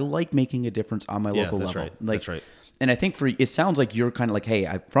 because I like making a difference on my local level. Right. That's right. And I think it sounds like you're kind of like, hey,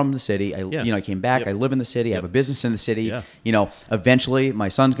 I'm from the city. I came back. I live in the city. I have a business in the city. Yeah. Eventually my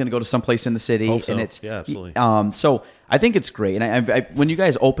son's going to go to someplace in the city. Hope so. And it's absolutely. So I think it's great. And I when you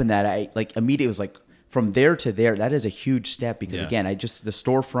guys opened that, I like immediately was like, from there to there, that is a huge step because again, the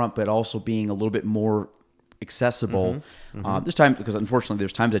storefront, but also being a little bit more accessible. There's time, because unfortunately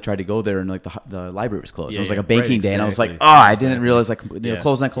there's times I tried to go there and like the library was closed. It was like a banking day, and I was like, I didn't realize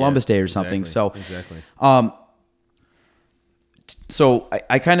closing on Columbus Day or something. Exactly. So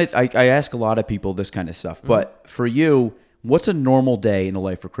I ask a lot of people this kind of stuff, but for you, what's a normal day in the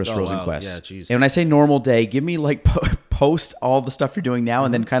life for Chris Rosenquest? Wow. Yeah, geez. And when I say normal day, give me like post all the stuff you're doing now,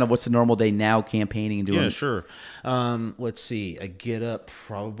 and then kind of what's the normal day now, campaigning and doing. Yeah, sure. Let's see. I get up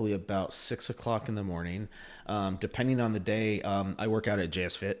probably about 6 o'clock in the morning. Depending on the day, I work out at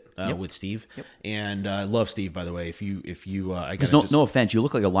JS Fit with Steve, and I love Steve, by the way. If you, no offense, you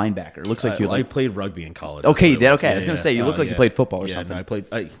look like a linebacker. It looks like you. I played rugby in college. Okay, you did. Okay, I was gonna say you look like you played football or something.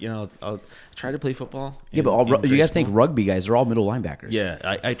 No, I'll try to play football. Yeah, but you got to think rugby guys are all middle linebackers.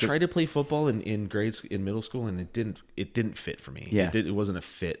 Yeah, I tried to play football in middle school, and it didn't fit for me. Yeah, it wasn't a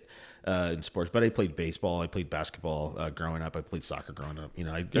fit. In sports, but I played baseball, I played basketball growing up, I played soccer growing up.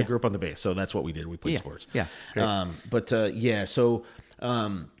 I grew up on the base, so that's what we did. We played sports. Yeah. So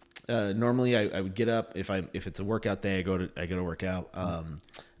normally I would get up if it's a workout day, I go to work out.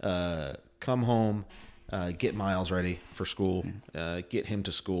 Come home, get Miles ready for school, get him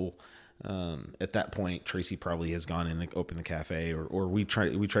to school. At that point, Tracy probably has gone in and opened the cafe, or we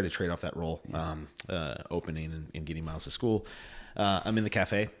try to trade off that role, opening and getting Miles to school. I'm in the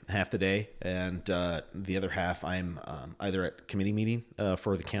cafe half the day, and the other half I'm either at committee meeting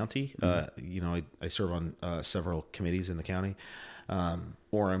for the county. I serve on several committees in the county,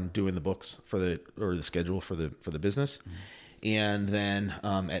 or I'm doing the books the schedule for the business, and then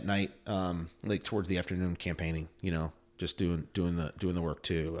at night, like towards the afternoon, campaigning. Just doing the work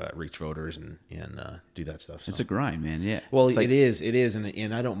to reach voters and do that stuff. So. It's a grind, man. Yeah. Well, it is,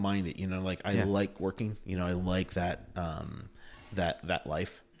 and I don't mind it. I like working. I like that. That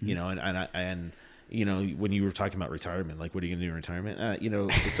life, and when you were talking about retirement, like, what are you going to do in retirement?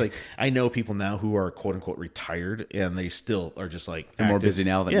 It's like, I know people now who are quote unquote retired, and they still are just like they're more busy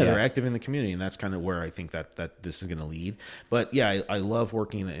now than they're active in the community, and that's kind of where I think that this is going to lead. But yeah, I love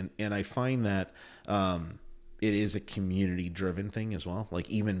working, and I find that it is a community driven thing as well. Like,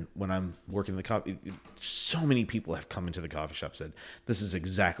 even when I'm working in the coffee, so many people have come into the coffee shop, said, this is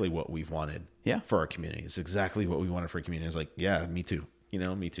exactly what we've wanted for our community. It's exactly what we wanted for our community. It's like, yeah, me too.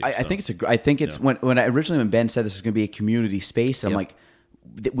 Me too. I think it's when Ben said this is going to be a community space, I'm like,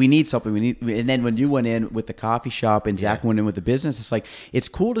 we need something. And then when you went in with the coffee shop and Zach went in with the business, it's like, it's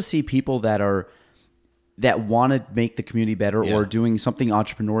cool to see people that want to make the community better or doing something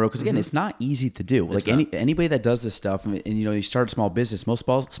entrepreneurial. Because again, it's not easy to do. Like anybody that does this stuff, and you start a small business, most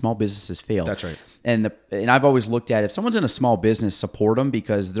small businesses fail. That's right. And I've always looked at, if someone's in a small business, support them,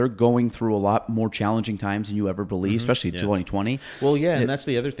 because they're going through a lot more challenging times than you ever believe, especially 2020. Well, yeah, and that's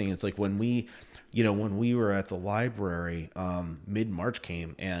the other thing. It's like when we were at the library, mid-March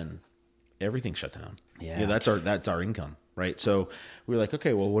came and everything shut down. Yeah, that's our income. Right. So we were like,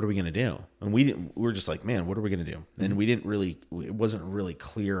 okay, well, what are we going to do? And we were just like, man, what are we going to do? And it wasn't really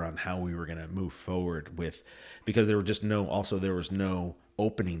clear on how we were going to move forward because there was no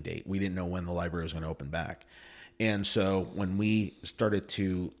opening date. We didn't know when the library was going to open back. And so when we started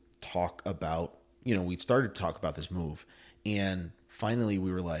to talk about, this move, and finally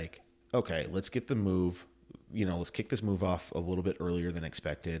we were like, okay, let's get the move, let's kick this move off a little bit earlier than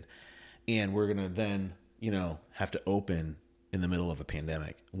expected. And we're going to then, have to open in the middle of a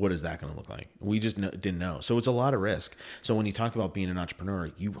pandemic. What is that going to look like? We just didn't know. So it's a lot of risk. So when you talk about being an entrepreneur,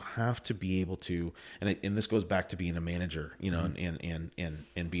 you have to be able to, and this goes back to being a manager,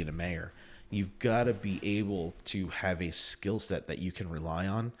 and being a mayor. You've got to be able to have a skill set that you can rely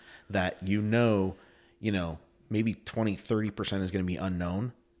on, that maybe 20, 30% is going to be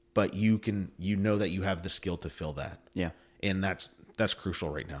unknown, but you that you have the skill to fill that. Yeah. And that's crucial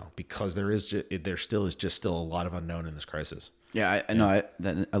right now, because there still is a lot of unknown in this crisis. Yeah, I know. I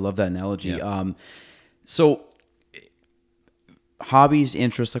love that analogy. Yeah. So hobbies,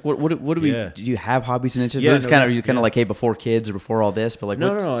 interests, like what do we? Do you have hobbies and interests? Yeah, are you kind of like, hey, before kids or before all this? But like,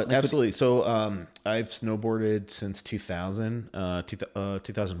 no, absolutely. So I've snowboarded since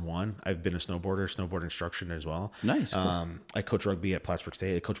 2001. I've been a snowboard instructor as well. Nice. Cool. I coach rugby at Plattsburgh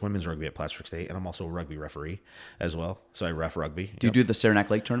State. I coach women's rugby at Plattsburgh State, and I'm also a rugby referee as well. So I ref rugby. Do you do the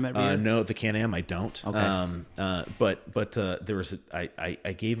Saranac Lake tournament every year? No, the Can-Am I don't. Okay. But there was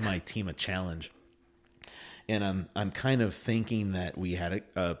I gave my team a challenge. And I'm kind of thinking that we had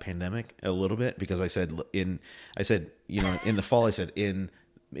a pandemic a little bit, because I said in the fall, I said in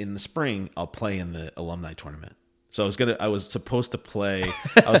the spring I'll play in the alumni tournament. So I was supposed to play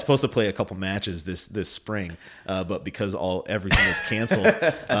a couple matches this spring, but because everything was canceled,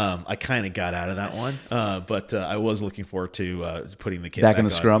 I kind of got out of that one. But I was looking forward to putting the kit back in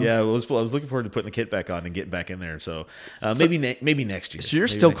the on. scrum. Yeah, I was looking forward to putting the kit back on and getting back in there. So maybe next year. So you're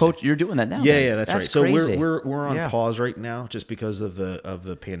still coach. You're doing that now. Yeah, that's right. So crazy. we're on pause right now just because of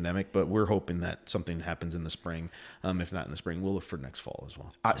the pandemic, but we're hoping that something happens in the spring. If not in the spring, we'll look for next fall as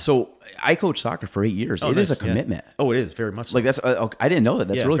well. So I coached soccer for 8 years. It is a commitment. Yeah. Oh, it is very much so. Like that's I didn't know that.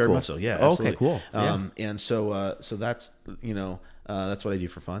 That's really very cool. Much so. Yeah. Okay. Cool. And so that's that's what I do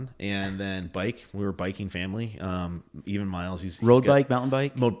for fun. And then bike. We were biking family. Even Miles, he's road bike, mountain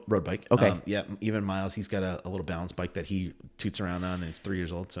bike, road bike. Okay. Even Miles, he's got a little balance bike that he toots around on, and he's 3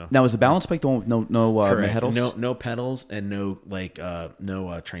 years old. So now, is the balance bike the one with no pedals? No pedals and no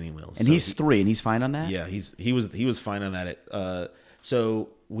training wheels. And so he's 3, and he's fine on that. Yeah, he was fine on that. So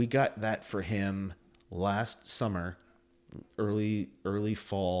we got that for him last summer, early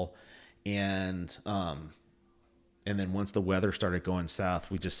fall, and then once the weather started going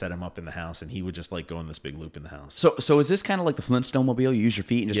south, we just set him up in the house, and he would just like go on this big loop in the house. So is this kind of like the Flint snowmobile? You use your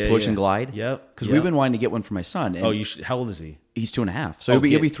feet and just push and glide? Yep. Because we've been wanting to get one for my son. And you should. How old is he? He's 2.5. So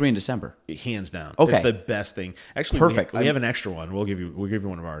he'll be 3 in December. Hands down. Okay. It's the best thing. Actually, perfect. We have an extra one. We'll give you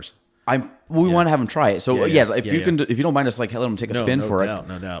one of ours. We want to have him try it. So if you don't mind us like let him take a spin for it.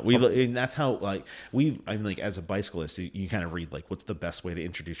 No. And that's how as a bicyclist, you kind of read like what's the best way to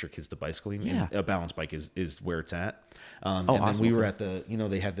introduce your kids to bicycling. Yeah. And a balance bike is where it's at. And then awesome. we were at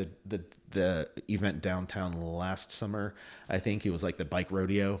they had the event downtown last summer. I think it was like the bike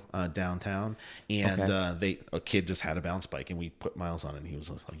rodeo downtown, and a kid just had a balance bike, and we put Miles on it, and he was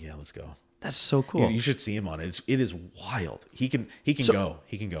like, yeah, let's go. That's so cool. You should see him on it. It is wild. He can go.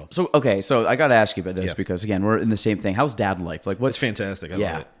 He can go. So I got to ask you about this because again, we're in the same thing. How's dad life? Like, what's fantastic. I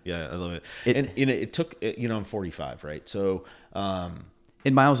love it. Yeah, I love it. And it took. I'm 45, right? So,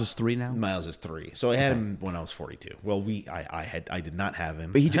 And Miles is 3 now. Miles is 3. So I had him when I was 42. Well, I did not have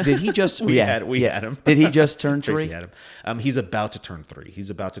him. But did he just? we had him. Did he just turn 3? Tracy had him. He's about to turn 3. He's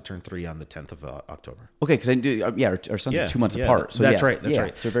about to turn 3 on the 10th of October. Okay, because I do. Our sons are 2 months apart. So that's right. That's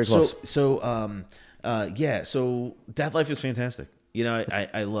right. So very close. So dad life is fantastic. You know,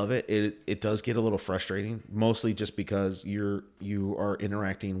 I love it. It does get a little frustrating, mostly just because you are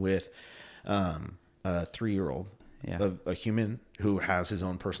interacting with a 3-year-old, a human who has his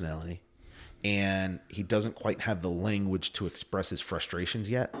own personality, and he doesn't quite have the language to express his frustrations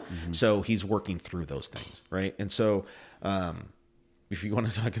yet. Mm-hmm. So he's working through those things, right? And so, if you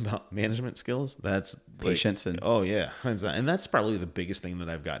want to talk about management skills, that's patience and and that's probably the biggest thing that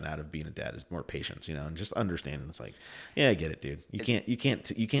I've gotten out of being a dad is more patience, you know, and just understanding. It's like, yeah, I get it, dude. You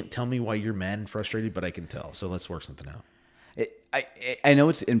can't tell me why you're mad and frustrated, but I can tell. So let's work something out. I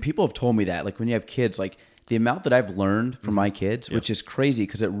know and people have told me that, like when you have kids, like the amount that I've learned from my kids, which is crazy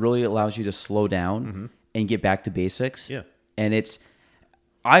because it really allows you to slow down and get back to basics. Yeah, and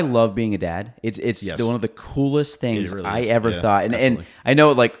I love being a dad. It's one of the coolest things really I ever thought. And I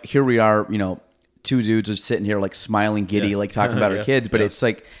know, like, here we are, you know, 2 dudes are sitting here like smiling giddy, like talking about our kids, but it's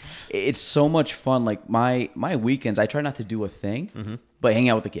like, it's so much fun. Like my weekends, I try not to do a thing, but hang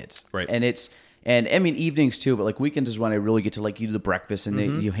out with the kids. Right. And I mean, evenings too, but like weekends is when I really get to like you do the breakfast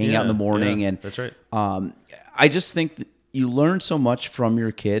and you hang out in the morning. And that's right. I just think that you learn so much from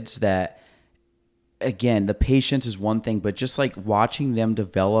your kids that, again, the patience is one thing, but just like watching them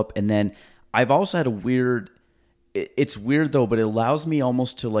develop. And then I've also had it's weird though, but it allows me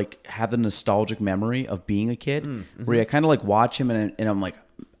almost to like have the nostalgic memory of being a kid where I kind of like watch him and I'm like,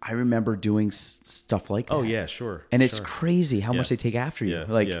 I remember doing stuff like that. Oh yeah, sure. And it's crazy how much they take after you.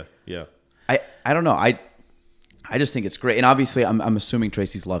 Like, yeah. I don't know. I just think it's great. And obviously I'm assuming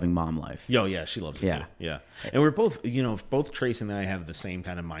Tracy's loving mom life. Oh yeah, she loves it too. Yeah. And we're both, you know, both Tracy and I have the same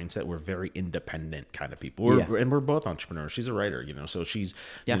kind of mindset. We're very independent kind of people. And we're both entrepreneurs. She's a writer, you know, so she's,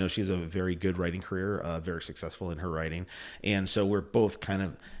 you know, she has a very good writing career, very successful in her writing. And so we're both kind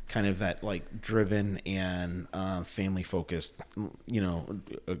of that like driven and family focused, you know,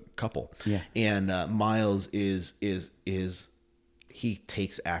 a couple. Yeah. And Miles is he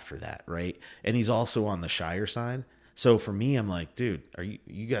takes after that, right? And he's also on the shyer side. So for me, I'm like, dude,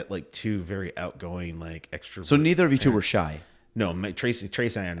 you got like 2 very outgoing, like extrovert. So neither of you 2 were shy. No, Tracy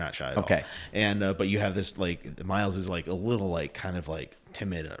and I are not shy at all. And but you have this like Miles is like a little like kind of like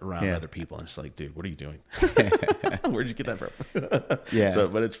timid around other people, and it's like, dude, what are you doing? Where'd you get that from? So,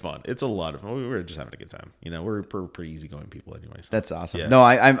 but it's fun. It's a lot of fun. We were just having a good time. You know, we're pretty easygoing people anyway. So. That's awesome. Yeah. No,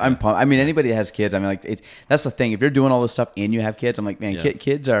 I'm pumped. I mean, anybody that has kids, I mean, like that's the thing. If you're doing all this stuff and you have kids, I'm like, man,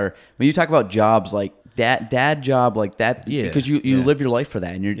 kids are. When you talk about jobs like dad job like that, because you live your life for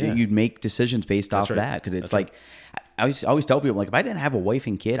that, and you make decisions based off that. Because it's like. I always tell people, like, if I didn't have a wife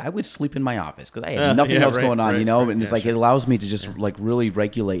and kid, I would sleep in my office because I had nothing else going on, you know? And it's like, it allows me to just like really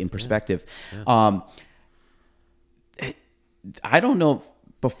regulate in perspective. I don't know.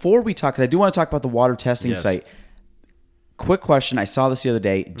 Before we talk, because I do want to talk about the water testing site. Quick question. I saw this the other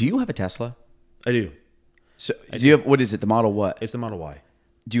day. Do you have a Tesla? I do. So do you have, what is it? The Model what? It's the Model Y.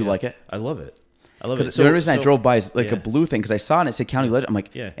 Do you like it? I love it. I love it. So, the only reason I drove by is like a blue thing because I saw it and it said County Legend. I'm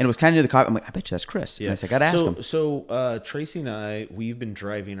like, and it was kind of near the cop. I'm like, I bet you that's Chris. And I said, I got to ask him. So Tracy and I, we've been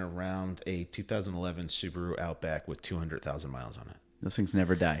driving around a 2011 Subaru Outback with 200,000 miles on it. Those things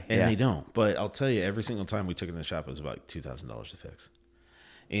never die. And they don't. But I'll tell you, every single time we took it in the shop, it was about $2,000 to fix.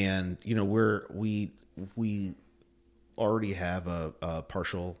 And, you know, we already have a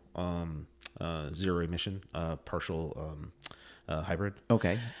partial zero emission, partial hybrid.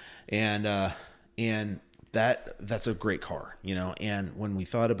 Okay. And that's a great car, you know. And when we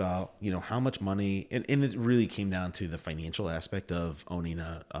thought about, you know, how much money, and it really came down to the financial aspect of owning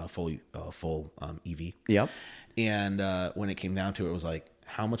a full EV. Yep. And when it came down to it, it was like,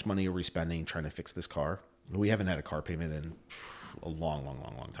 how much money are we spending trying to fix this car? We haven't had a car payment in a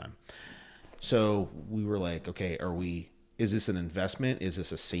long time. So we were like, okay, is this an investment? Is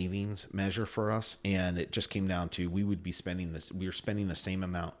this a savings measure for us? And it just came down to, we were spending the same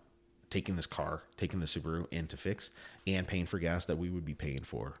amount taking the Subaru in to fix and paying for gas that we would be paying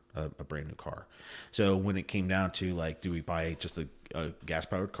for a brand new car. So when it came down to like, do we buy just a gas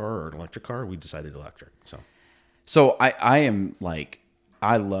powered car or an electric car? We decided electric. So I am like,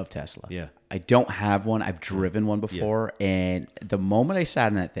 I love Tesla. Yeah. I don't have one. I've driven one before. Yeah. And the moment I sat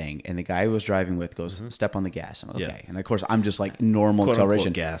in that thing and the guy who was driving with goes, step on the gas. I'm like, okay. And of course I'm just like normal quote acceleration.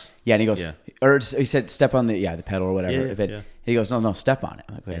 Unquote gas. Yeah. And he goes, or he said, step on the pedal or whatever. He goes, no, step on it.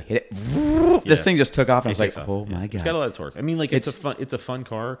 I'm like, okay, hit it. This thing just took off, and I was like, oh my god, it's got a lot of torque. I mean, like it's a fun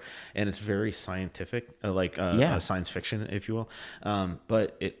car, and it's very scientific, science fiction, if you will.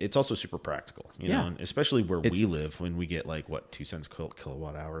 But it's also super practical, you know, and especially where we live, when we get like 2 cents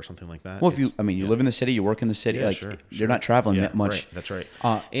kilowatt hour or something like that. Well, you live in the city, you work in the city, you're not traveling that much. Right, that's right.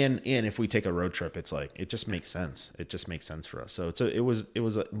 And if we take a road trip, it's like it just makes sense. It just makes sense for us. So it was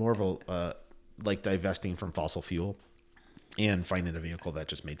more of a like divesting from fossil fuel and finding a vehicle that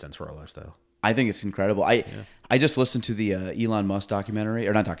just made sense for our lifestyle. I think it's incredible. I just listened to the Elon Musk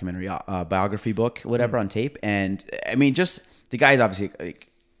biography book, whatever, on tape, and I mean, just the guy's obviously like,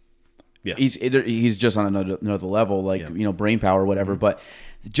 he's just on another level, like brain power, or whatever. But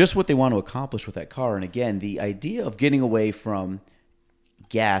just what they want to accomplish with that car, and again, the idea of getting away from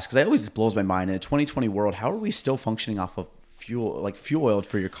gas, because it always just blows my mind in a 2020 world. How are we still functioning off of fuel oil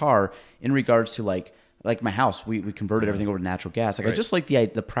for your car in regards to like my house, we converted everything over to natural gas. Like I just like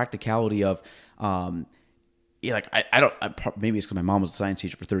the practicality of, maybe it's because my mom was a science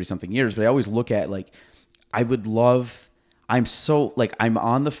teacher for 30 something years, but I always look at like, I'm so like, I'm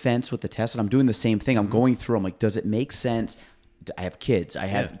on the fence with the Tesla. I'm doing the same thing. I'm going through, I'm like, does it make sense? I have kids.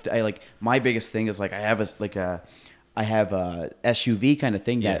 My biggest thing is like, I have a SUV kind of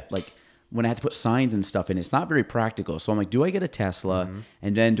thing that like, when I have to put signs and stuff in, it's not very practical. So I'm like, do I get a Tesla?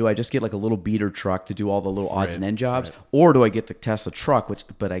 And then do I just get like a little beater truck to do all the little odds and end jobs? Or do I get the Tesla truck,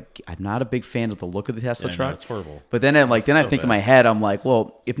 but I'm not a big fan of the look of the Tesla truck. It's horrible. But then I think in my head, I'm like,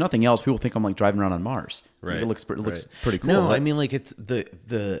 well, if nothing else, people think I'm like driving around on Mars. Right. Like, it looks pretty cool. No, I mean, like it's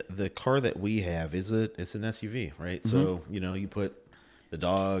the car that we have it's an SUV, right? So, you put the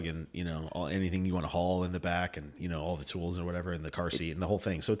dog and anything you want to haul in the back, and all the tools or whatever in the car seat and the whole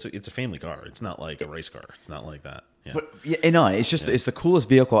thing. So it's a family car. It's not like a race car. It's not like that. Yeah. But it's just it's the coolest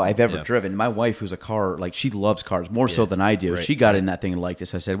vehicle I've ever driven. My wife, who's a car, like she loves cars more so than I do. She got in that thing and liked it.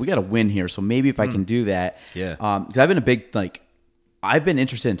 So I said, we got to win here. So maybe if I can do that, because I've been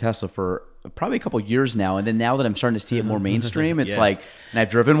interested in Tesla for probably a couple of years now, and then now that I'm starting to see it more mainstream, it's like, and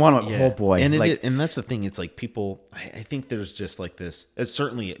I've driven one. I'm like, oh boy, and and that's the thing. It's like people. I think there's just like this. It's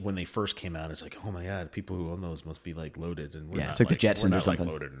certainly when they first came out, it's like, oh my god, people who own those must be like loaded, and we're not it's like the Jetsons or something,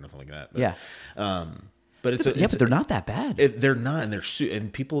 like loaded or nothing like that. But, but but they're not that bad. They're not, and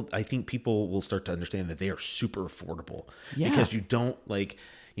and people. I think people will start to understand that they are super affordable because you don't like.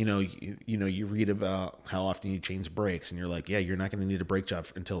 You read about how often you change brakes, and you're like, you're not going to need a brake job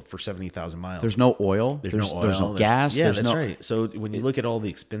for 70,000 miles. There's no oil. There's no gas. That's right. So when you look at all the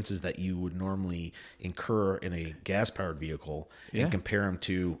expenses that you would normally incur in a gas powered vehicle and compare them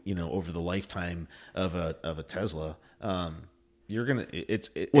to, over the lifetime of a Tesla, it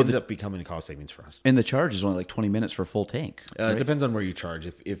ended up becoming a cost savings for us. And the charge is only like 20 minutes for a full tank. Right? It depends on where you charge.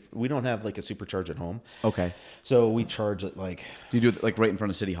 If we don't have like a supercharge at home, okay, so we charge it like. Do you do it like right in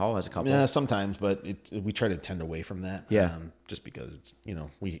front of City Hall? Has a couple? Yeah, sometimes, but we try to tend away from that. Yeah, just because it's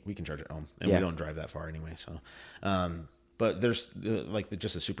we can charge at home, and we don't drive that far anyway. So, but there's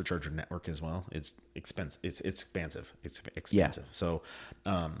just a supercharger network as well. It's expensive. It's expansive. It's expensive. So,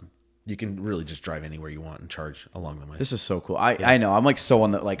 you can really just drive anywhere you want and charge along the way. This is so cool. I know. I'm like so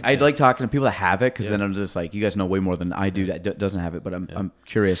on the I like talking to people that have it, because then I'm just like, you guys know way more than I do that doesn't have it. But I'm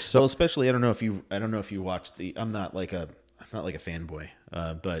curious. So especially I don't know if you watched I'm not like a fanboy,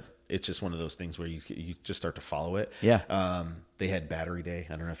 but it's just one of those things where you just start to follow it. Yeah. They had Battery Day.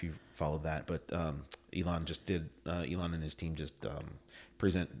 I don't know if you followed that, but Elon and his team just did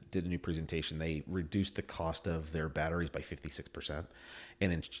a new presentation. They reduced the cost of their batteries by 56%,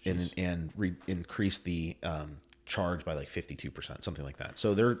 and increased the charge by like 52%, something like that.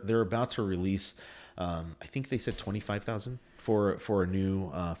 So they're about to release. I think they said 25,000 for a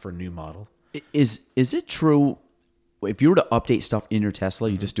new model. Is it true? If you were to update stuff in your Tesla,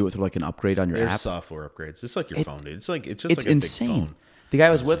 you just do it through like an upgrade on your app. There's software upgrades. It's like your phone, dude. It's like a insane. Big phone. The guy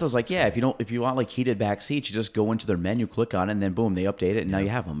I was with was like, if you want like heated back seats, you just go into their menu, click on it, and then boom, they update it, and now you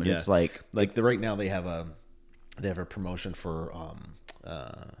have them. And it's like right now they have a promotion for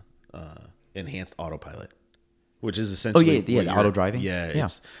enhanced autopilot, which is essentially the auto driving.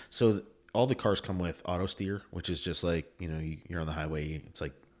 So all the cars come with auto steer, which is just like you're on the highway. It's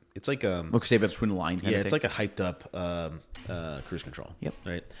like say between the line. It's like a hyped up cruise control. Yep.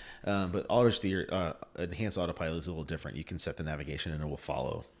 Right. But auto steer, enhanced autopilot is a little different. You can set the navigation and it will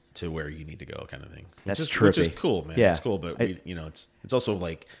follow to where you need to go, kind of thing. Which is cool, man. It's cool, but it's also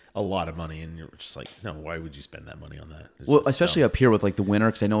like a lot of money, and you're just like, no, why would you spend that money on that? Especially up here with like the winter,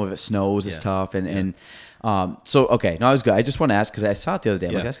 because I know if it snows, it's tough, and so okay, no, I was good. I just want to ask because I saw it the other day.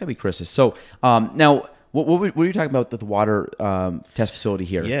 I'm like, that's gotta be Chris's. So now, What are you talking about with the water test facility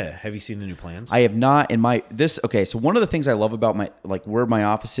here? Yeah. Have you seen the new plans? I have not. Okay. So one of the things I love about where my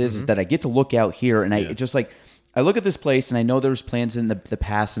office is that I get to look out here, and I just I look at this place, and I know there's plans in the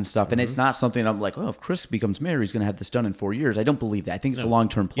past and stuff, and it's not something I'm like, oh, if Chris becomes mayor, he's going to have this done in 4 years. I don't believe that. I think it's a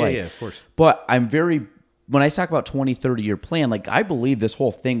long-term play. Yeah, of course. But when I talk about 20, 30-year plan, I believe this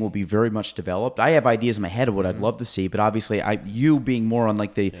whole thing will be very much developed. I have ideas in my head of what I'd love to see, but obviously you being more on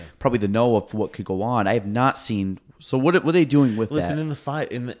probably the know of what could go on, I have not seen. So what are they doing with that?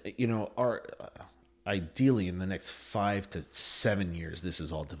 Listen, ideally in the next 5 to 7 years, this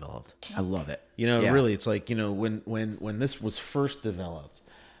is all developed. I love it. Really, it's when this was first developed,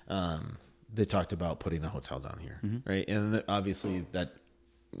 they talked about putting a hotel down here, right? And obviously that,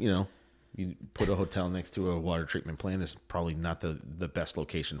 you put a hotel next to a water treatment plant is probably not the best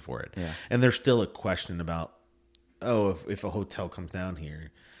location for it. Yeah. And there's still a question about, if a hotel comes down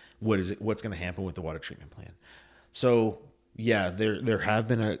here, what's going to happen with the water treatment plant? So yeah, there have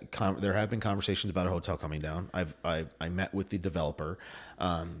been conversations about a hotel coming down. I met with the developer.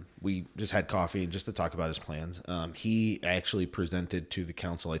 We just had coffee just to talk about his plans. He actually presented to the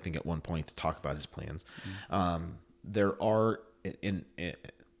council, I think, at one point to talk about his plans. There are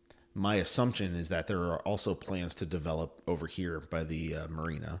my assumption is that there are also plans to develop over here by the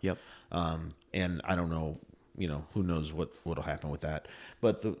marina. Yep. And I don't know, who knows what'll happen with that.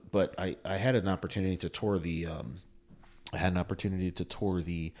 But I had an opportunity to tour the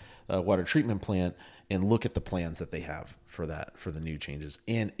water treatment plant and look at the plans that they have for the new changes.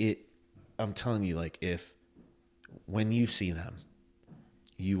 And I'm telling you, when you see them,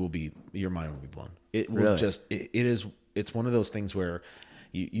 your mind will be blown. It will really? It's one of those things where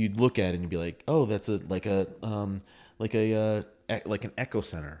you'd look at it and you'd be like, oh, that's like an eco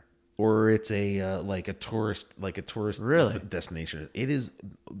center, or it's a tourist really? Destination. It is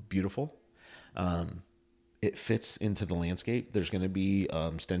beautiful. It fits into the landscape. There's going to be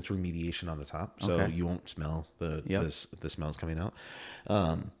stench remediation on the top, so you won't smell the smells coming out.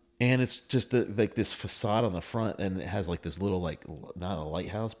 And it's just this facade on the front, and it has this little not a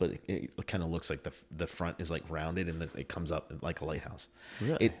lighthouse, but it kind of looks like the front is rounded, and it comes up like a lighthouse.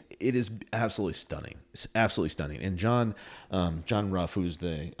 Really? It is absolutely stunning. It's absolutely stunning. And John Ruff, who's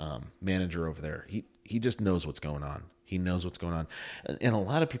the manager over there, he just knows what's going on. He knows what's going on, and a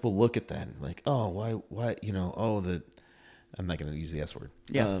lot of people look at that and oh, why I'm not going to use the S word.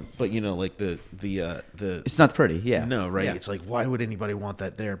 Yeah. But the it's not pretty. Yeah. No, right. Yeah. It's why would anybody want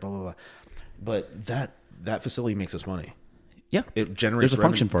that there? Blah, blah, blah. But that facility makes us money. Yeah. It generates There's a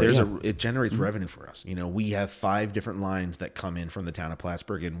function for it. It generates revenue for us. We have 5 different lines that come in from the town of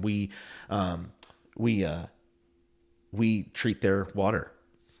Plattsburgh, and we treat their water.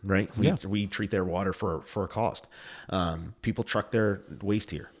 Right. We treat their water for a cost. People truck their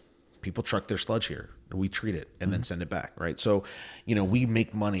waste here. People truck their sludge here. We treat it and then send it back. Right. So, we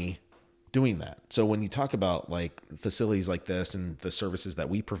make money doing that. So when you talk about facilities like this and the services that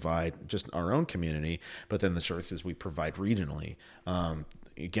we provide, just our own community, but then the services we provide regionally,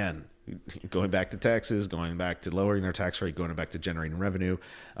 again, going back to taxes, going back to lowering our tax rate, going back to generating revenue,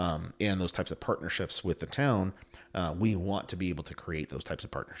 and those types of partnerships with the town, we want to be able to create those types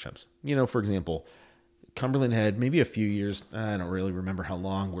of partnerships. For example, Cumberland had maybe a few years, I don't really remember how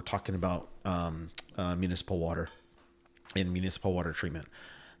long, we're talking about municipal water and municipal water treatment.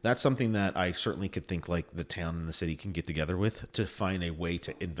 That's something that I certainly could think the town and the city can get together with to find a way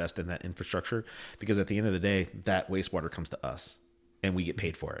to invest in that infrastructure, because at the end of the day, that wastewater comes to us and we get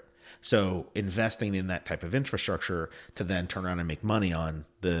paid for it. So investing in that type of infrastructure to then turn around and make money on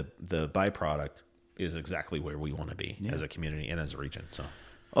the byproduct is exactly where we want to be as a community and as a region. So.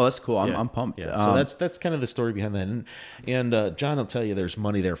 Oh, that's cool. I'm pumped. Yeah. So that's kind of the story behind that. And John will tell you there's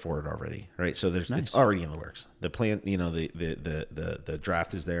money there for it already, right? So it's already in the works. The plan, the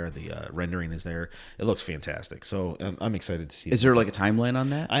draft is there, the rendering is there. It looks fantastic. So I'm excited to see it. Is there a timeline on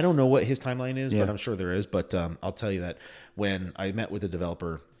that? I don't know what his timeline is, but I'm sure there is. But I'll tell you that when I met with the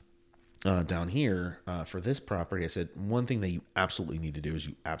developer down here for this property, I said, one thing that you absolutely need to do is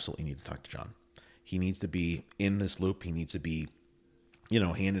you absolutely need to talk to John. He needs to be in this loop. He needs to be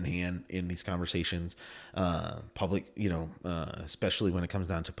hand in hand in these conversations, public, especially when it comes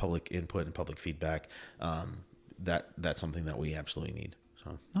down to public input and public feedback. That's something that we absolutely need.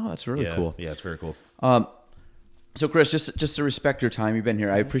 So, that's really cool. Yeah, it's very cool. So Chris, just to respect your time, you've been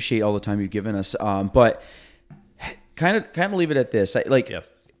here. I appreciate all the time you've given us. But kind of leave it at this.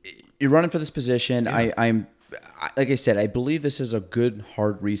 You're running for this position. Yeah. I'm like I said, I believe this is a good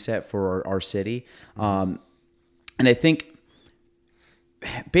hard reset for our city. And I think,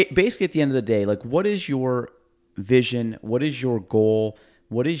 basically at the end of the day, what is your vision? What is your goal?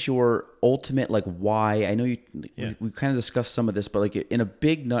 what is your ultimate, like, why? I know we kind of discussed some of this, but like in a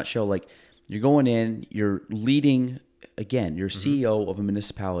big nutshell, like you're going in, you're leading, again, you're CEO of a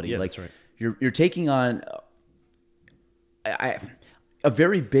municipality. Yeah, like that's right. You're taking on a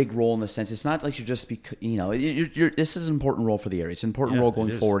very big role in the sense. It's not like you're just, this is an important role for the area. It's an important role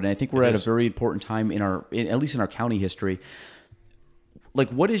going forward. And I think we're at a very important time at least in our county history. Like,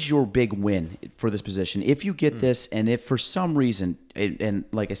 what is your big win for this position? If you get this, and if for some reason, and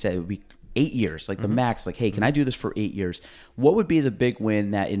like I said, it would be 8 years, like the max, like, hey, can I do this for 8 years? What would be the big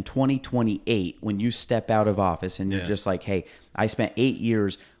win that in 2028, when you step out of office and you're just like, hey, I spent 8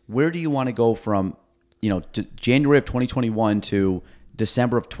 years, where do you want to go from, to January of 2021 to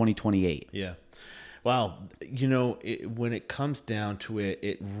December of 2028? Yeah. Wow. When it comes down to it,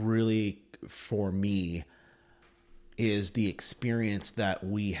 it really, for me, is the experience that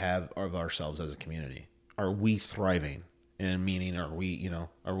we have of ourselves as a community. Are we thriving? And meaning, are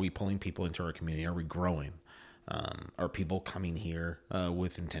we pulling people into our community? Are we growing? Are people coming here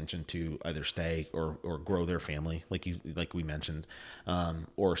with intention to either stay or grow their family, like we mentioned,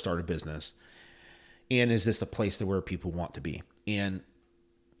 or start a business? And is this a place where people want to be? And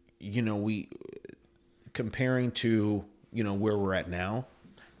we comparing to where we're at now,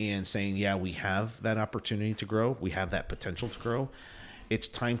 and saying, yeah, we have that opportunity to grow. We have that potential to grow. It's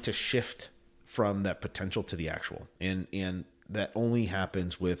time to shift from that potential to the actual. And that only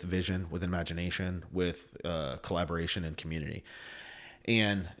happens with vision, with imagination, with collaboration and community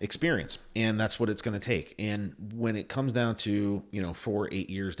and experience. And that's what it's going to take. And when it comes down to, 4-8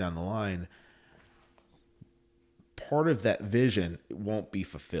 years down the line, part of that vision won't be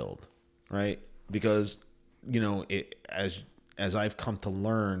fulfilled, right? Because, as I've come to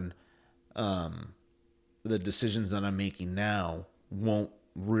learn, the decisions that I'm making now won't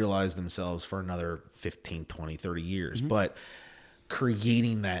realize themselves for another 15, 20, 30 years. But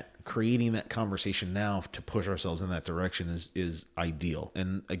creating that conversation now to push ourselves in that direction is ideal.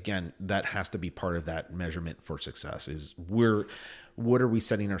 And again, that has to be part of that measurement for success is what are we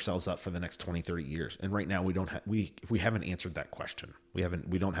setting ourselves up for the next 20, 30 years? And right now we haven't answered that question.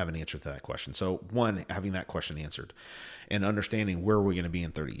 We don't have an answer to that question. So one, having that question answered and understanding where we're going to be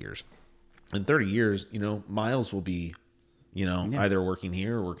in 30 years. In 30 years, Miles will be, either working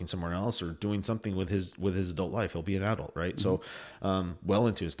here or working somewhere else or doing something with his adult life. He'll be an adult, right? So, well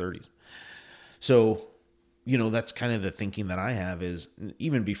into his 30s. So, that's kind of the thinking that I have is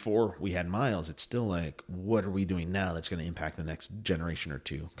even before we had Miles, it's still like, what are we doing now that's going to impact the next generation or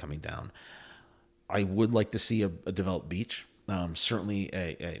two coming down? I would like to see a developed beach. Certainly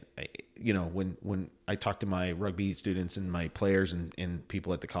when I talk to my rugby students and my players and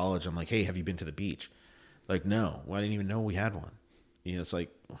people at the college, I'm like, hey, have you been to the beach? Like, no, well, I didn't even know we had one. It's like,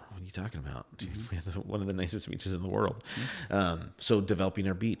 what are you talking about? Dude, we have one of the nicest beaches in the world. So developing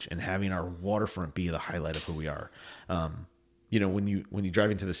our beach and having our waterfront be the highlight of who we are. When you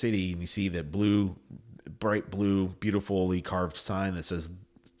drive into the city and you see that bright blue, beautifully carved sign that says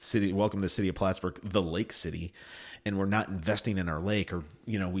 "City, welcome to the city of Plattsburgh, the Lake City," and we're not investing in our lake, or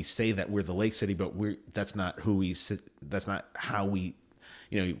we say that we're the Lake City, but that's not who we sit. That's not how we,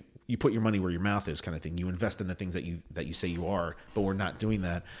 you put your money where your mouth is, kind of thing. You invest in the things that you say you are, but we're not doing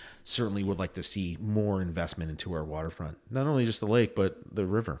that. Certainly would like to see more investment into our waterfront, not only just the lake, but the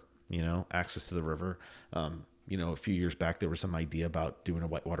river, access to the river. A few years back, there was some idea about doing a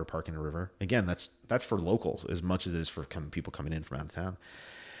whitewater park in a river. Again, that's for locals as much as it is for people coming in from out of town.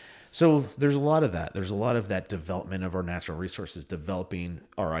 So there's a lot of that. There's a lot of that development of our natural resources, developing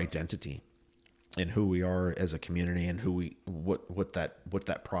our identity and who we are as a community, and what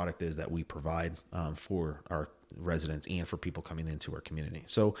that product is that we provide for our residents and for people coming into our community.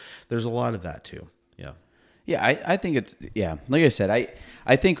 So there's a lot of that too. Yeah. Yeah. I think it's, yeah. Like I said,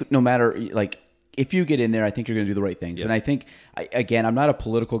 I think no matter, like, if you get in there, I think you're going to do the right things. Yep. And I think, again, I'm not a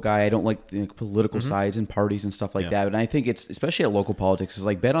political guy. I don't like the political sides and parties and stuff like that. And I think it's, especially at local politics, is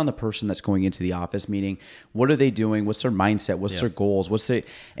like, bet on the person that's going into the office meeting. What are they doing? What's their mindset? What's their goals?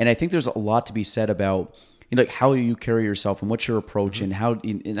 And I think there's a lot to be said about, like, how you carry yourself and what's your approach and how,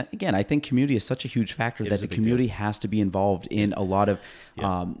 and again, I think community is such a huge factor that the community has to be involved in a lot of,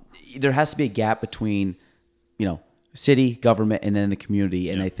 there has to be a gap between, city, government, and then the community.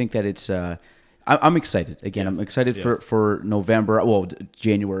 And I think that it's, I'm excited. Again, I'm excited for November. Well,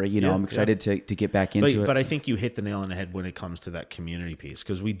 January. I'm excited to get back into it. But I think you hit the nail on the head when it comes to that community piece,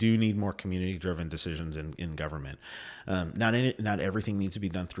 because we do need more community-driven decisions in government. Not everything needs to be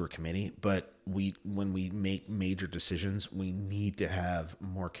done through a committee, but when we make major decisions, we need to have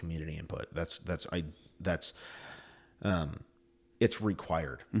more community input. It's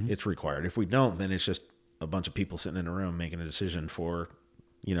required. It's required. If we don't, then it's just a bunch of people sitting in a room making a decision for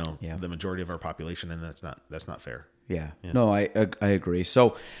the majority of our population, and that's not fair. Yeah. No, I agree.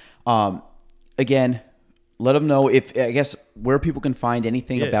 So, again, let them know where people can find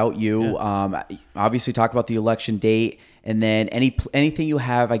anything about you. Yeah. Obviously, talk about the election date, and then anything you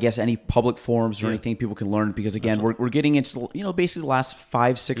have. I guess any public forums or anything people can learn, because again, we're getting into basically the last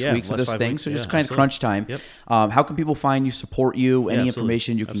 5-6 weeks of this thing. So just kind of crunch time. Yep. How can people find you, support you? Any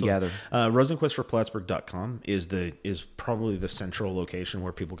information you can gather? Rosenquestforplattsburgh.com is probably the central location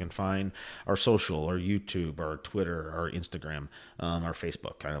where people can find our social, our YouTube, our Twitter, our Instagram, our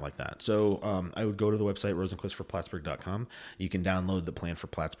Facebook, kind of like that. So I would go to the website rosenquestforplattsburgh.com. You can download the plan for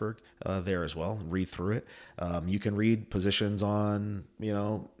Plattsburgh there as well. Read through it. You can read positions on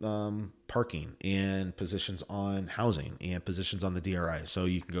parking, and positions on housing, and positions on the DRI. So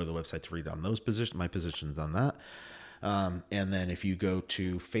you can go to the website to read on those positions, my positions on that. And then if you go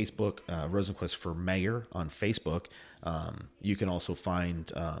to Facebook, Rosenquest for Mayor on Facebook, you can also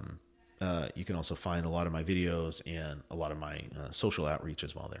find a lot of my videos and a lot of my social outreach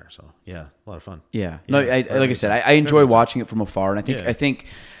as well there. So a lot of fun. Yeah. No, like I said, I enjoy watching it from afar, and I think,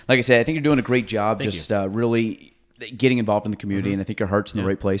 like I said, I think you're doing a great job. Really getting involved in the community, and I think your heart's in the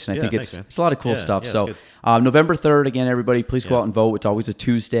right place, and I think it's a lot of cool stuff. So November 3rd, again, everybody, please go out and vote. It's always a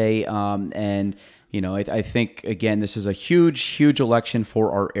Tuesday, and I think, again, this is a huge election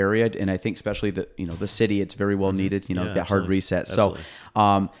for our area, and I think especially the city, it's very well needed. That hard reset. Absolutely.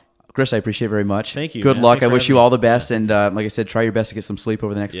 So. Chris, I appreciate it very much. Thank you. Good luck. I wish you all the best, and like I said, try your best to get some sleep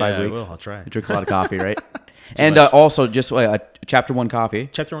over the next 5 weeks. I will. I'll try. Drink a lot of coffee, right? And also, just Chapter 1 Coffee.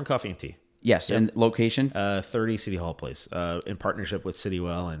 Chapter 1 Coffee and Tea. Yes, and location? 30 City Hall Place, in partnership with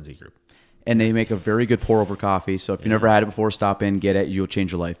Citywell and Z Group. And they make a very good pour-over coffee, so if you never had it before, stop in, get it. You'll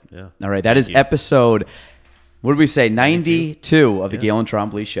change your life. Yeah. All right, that is episode, what did we say, 92 of the Galen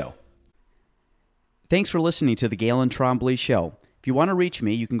Trombley Show. Thanks for listening to the Galen Trombley Show. If you want to reach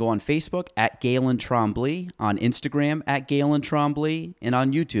me, you can go on Facebook at Galen Trombley, on Instagram at Galen Trombley, and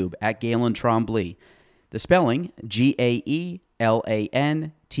on YouTube at Galen Trombley. The spelling, GaelanTrombley.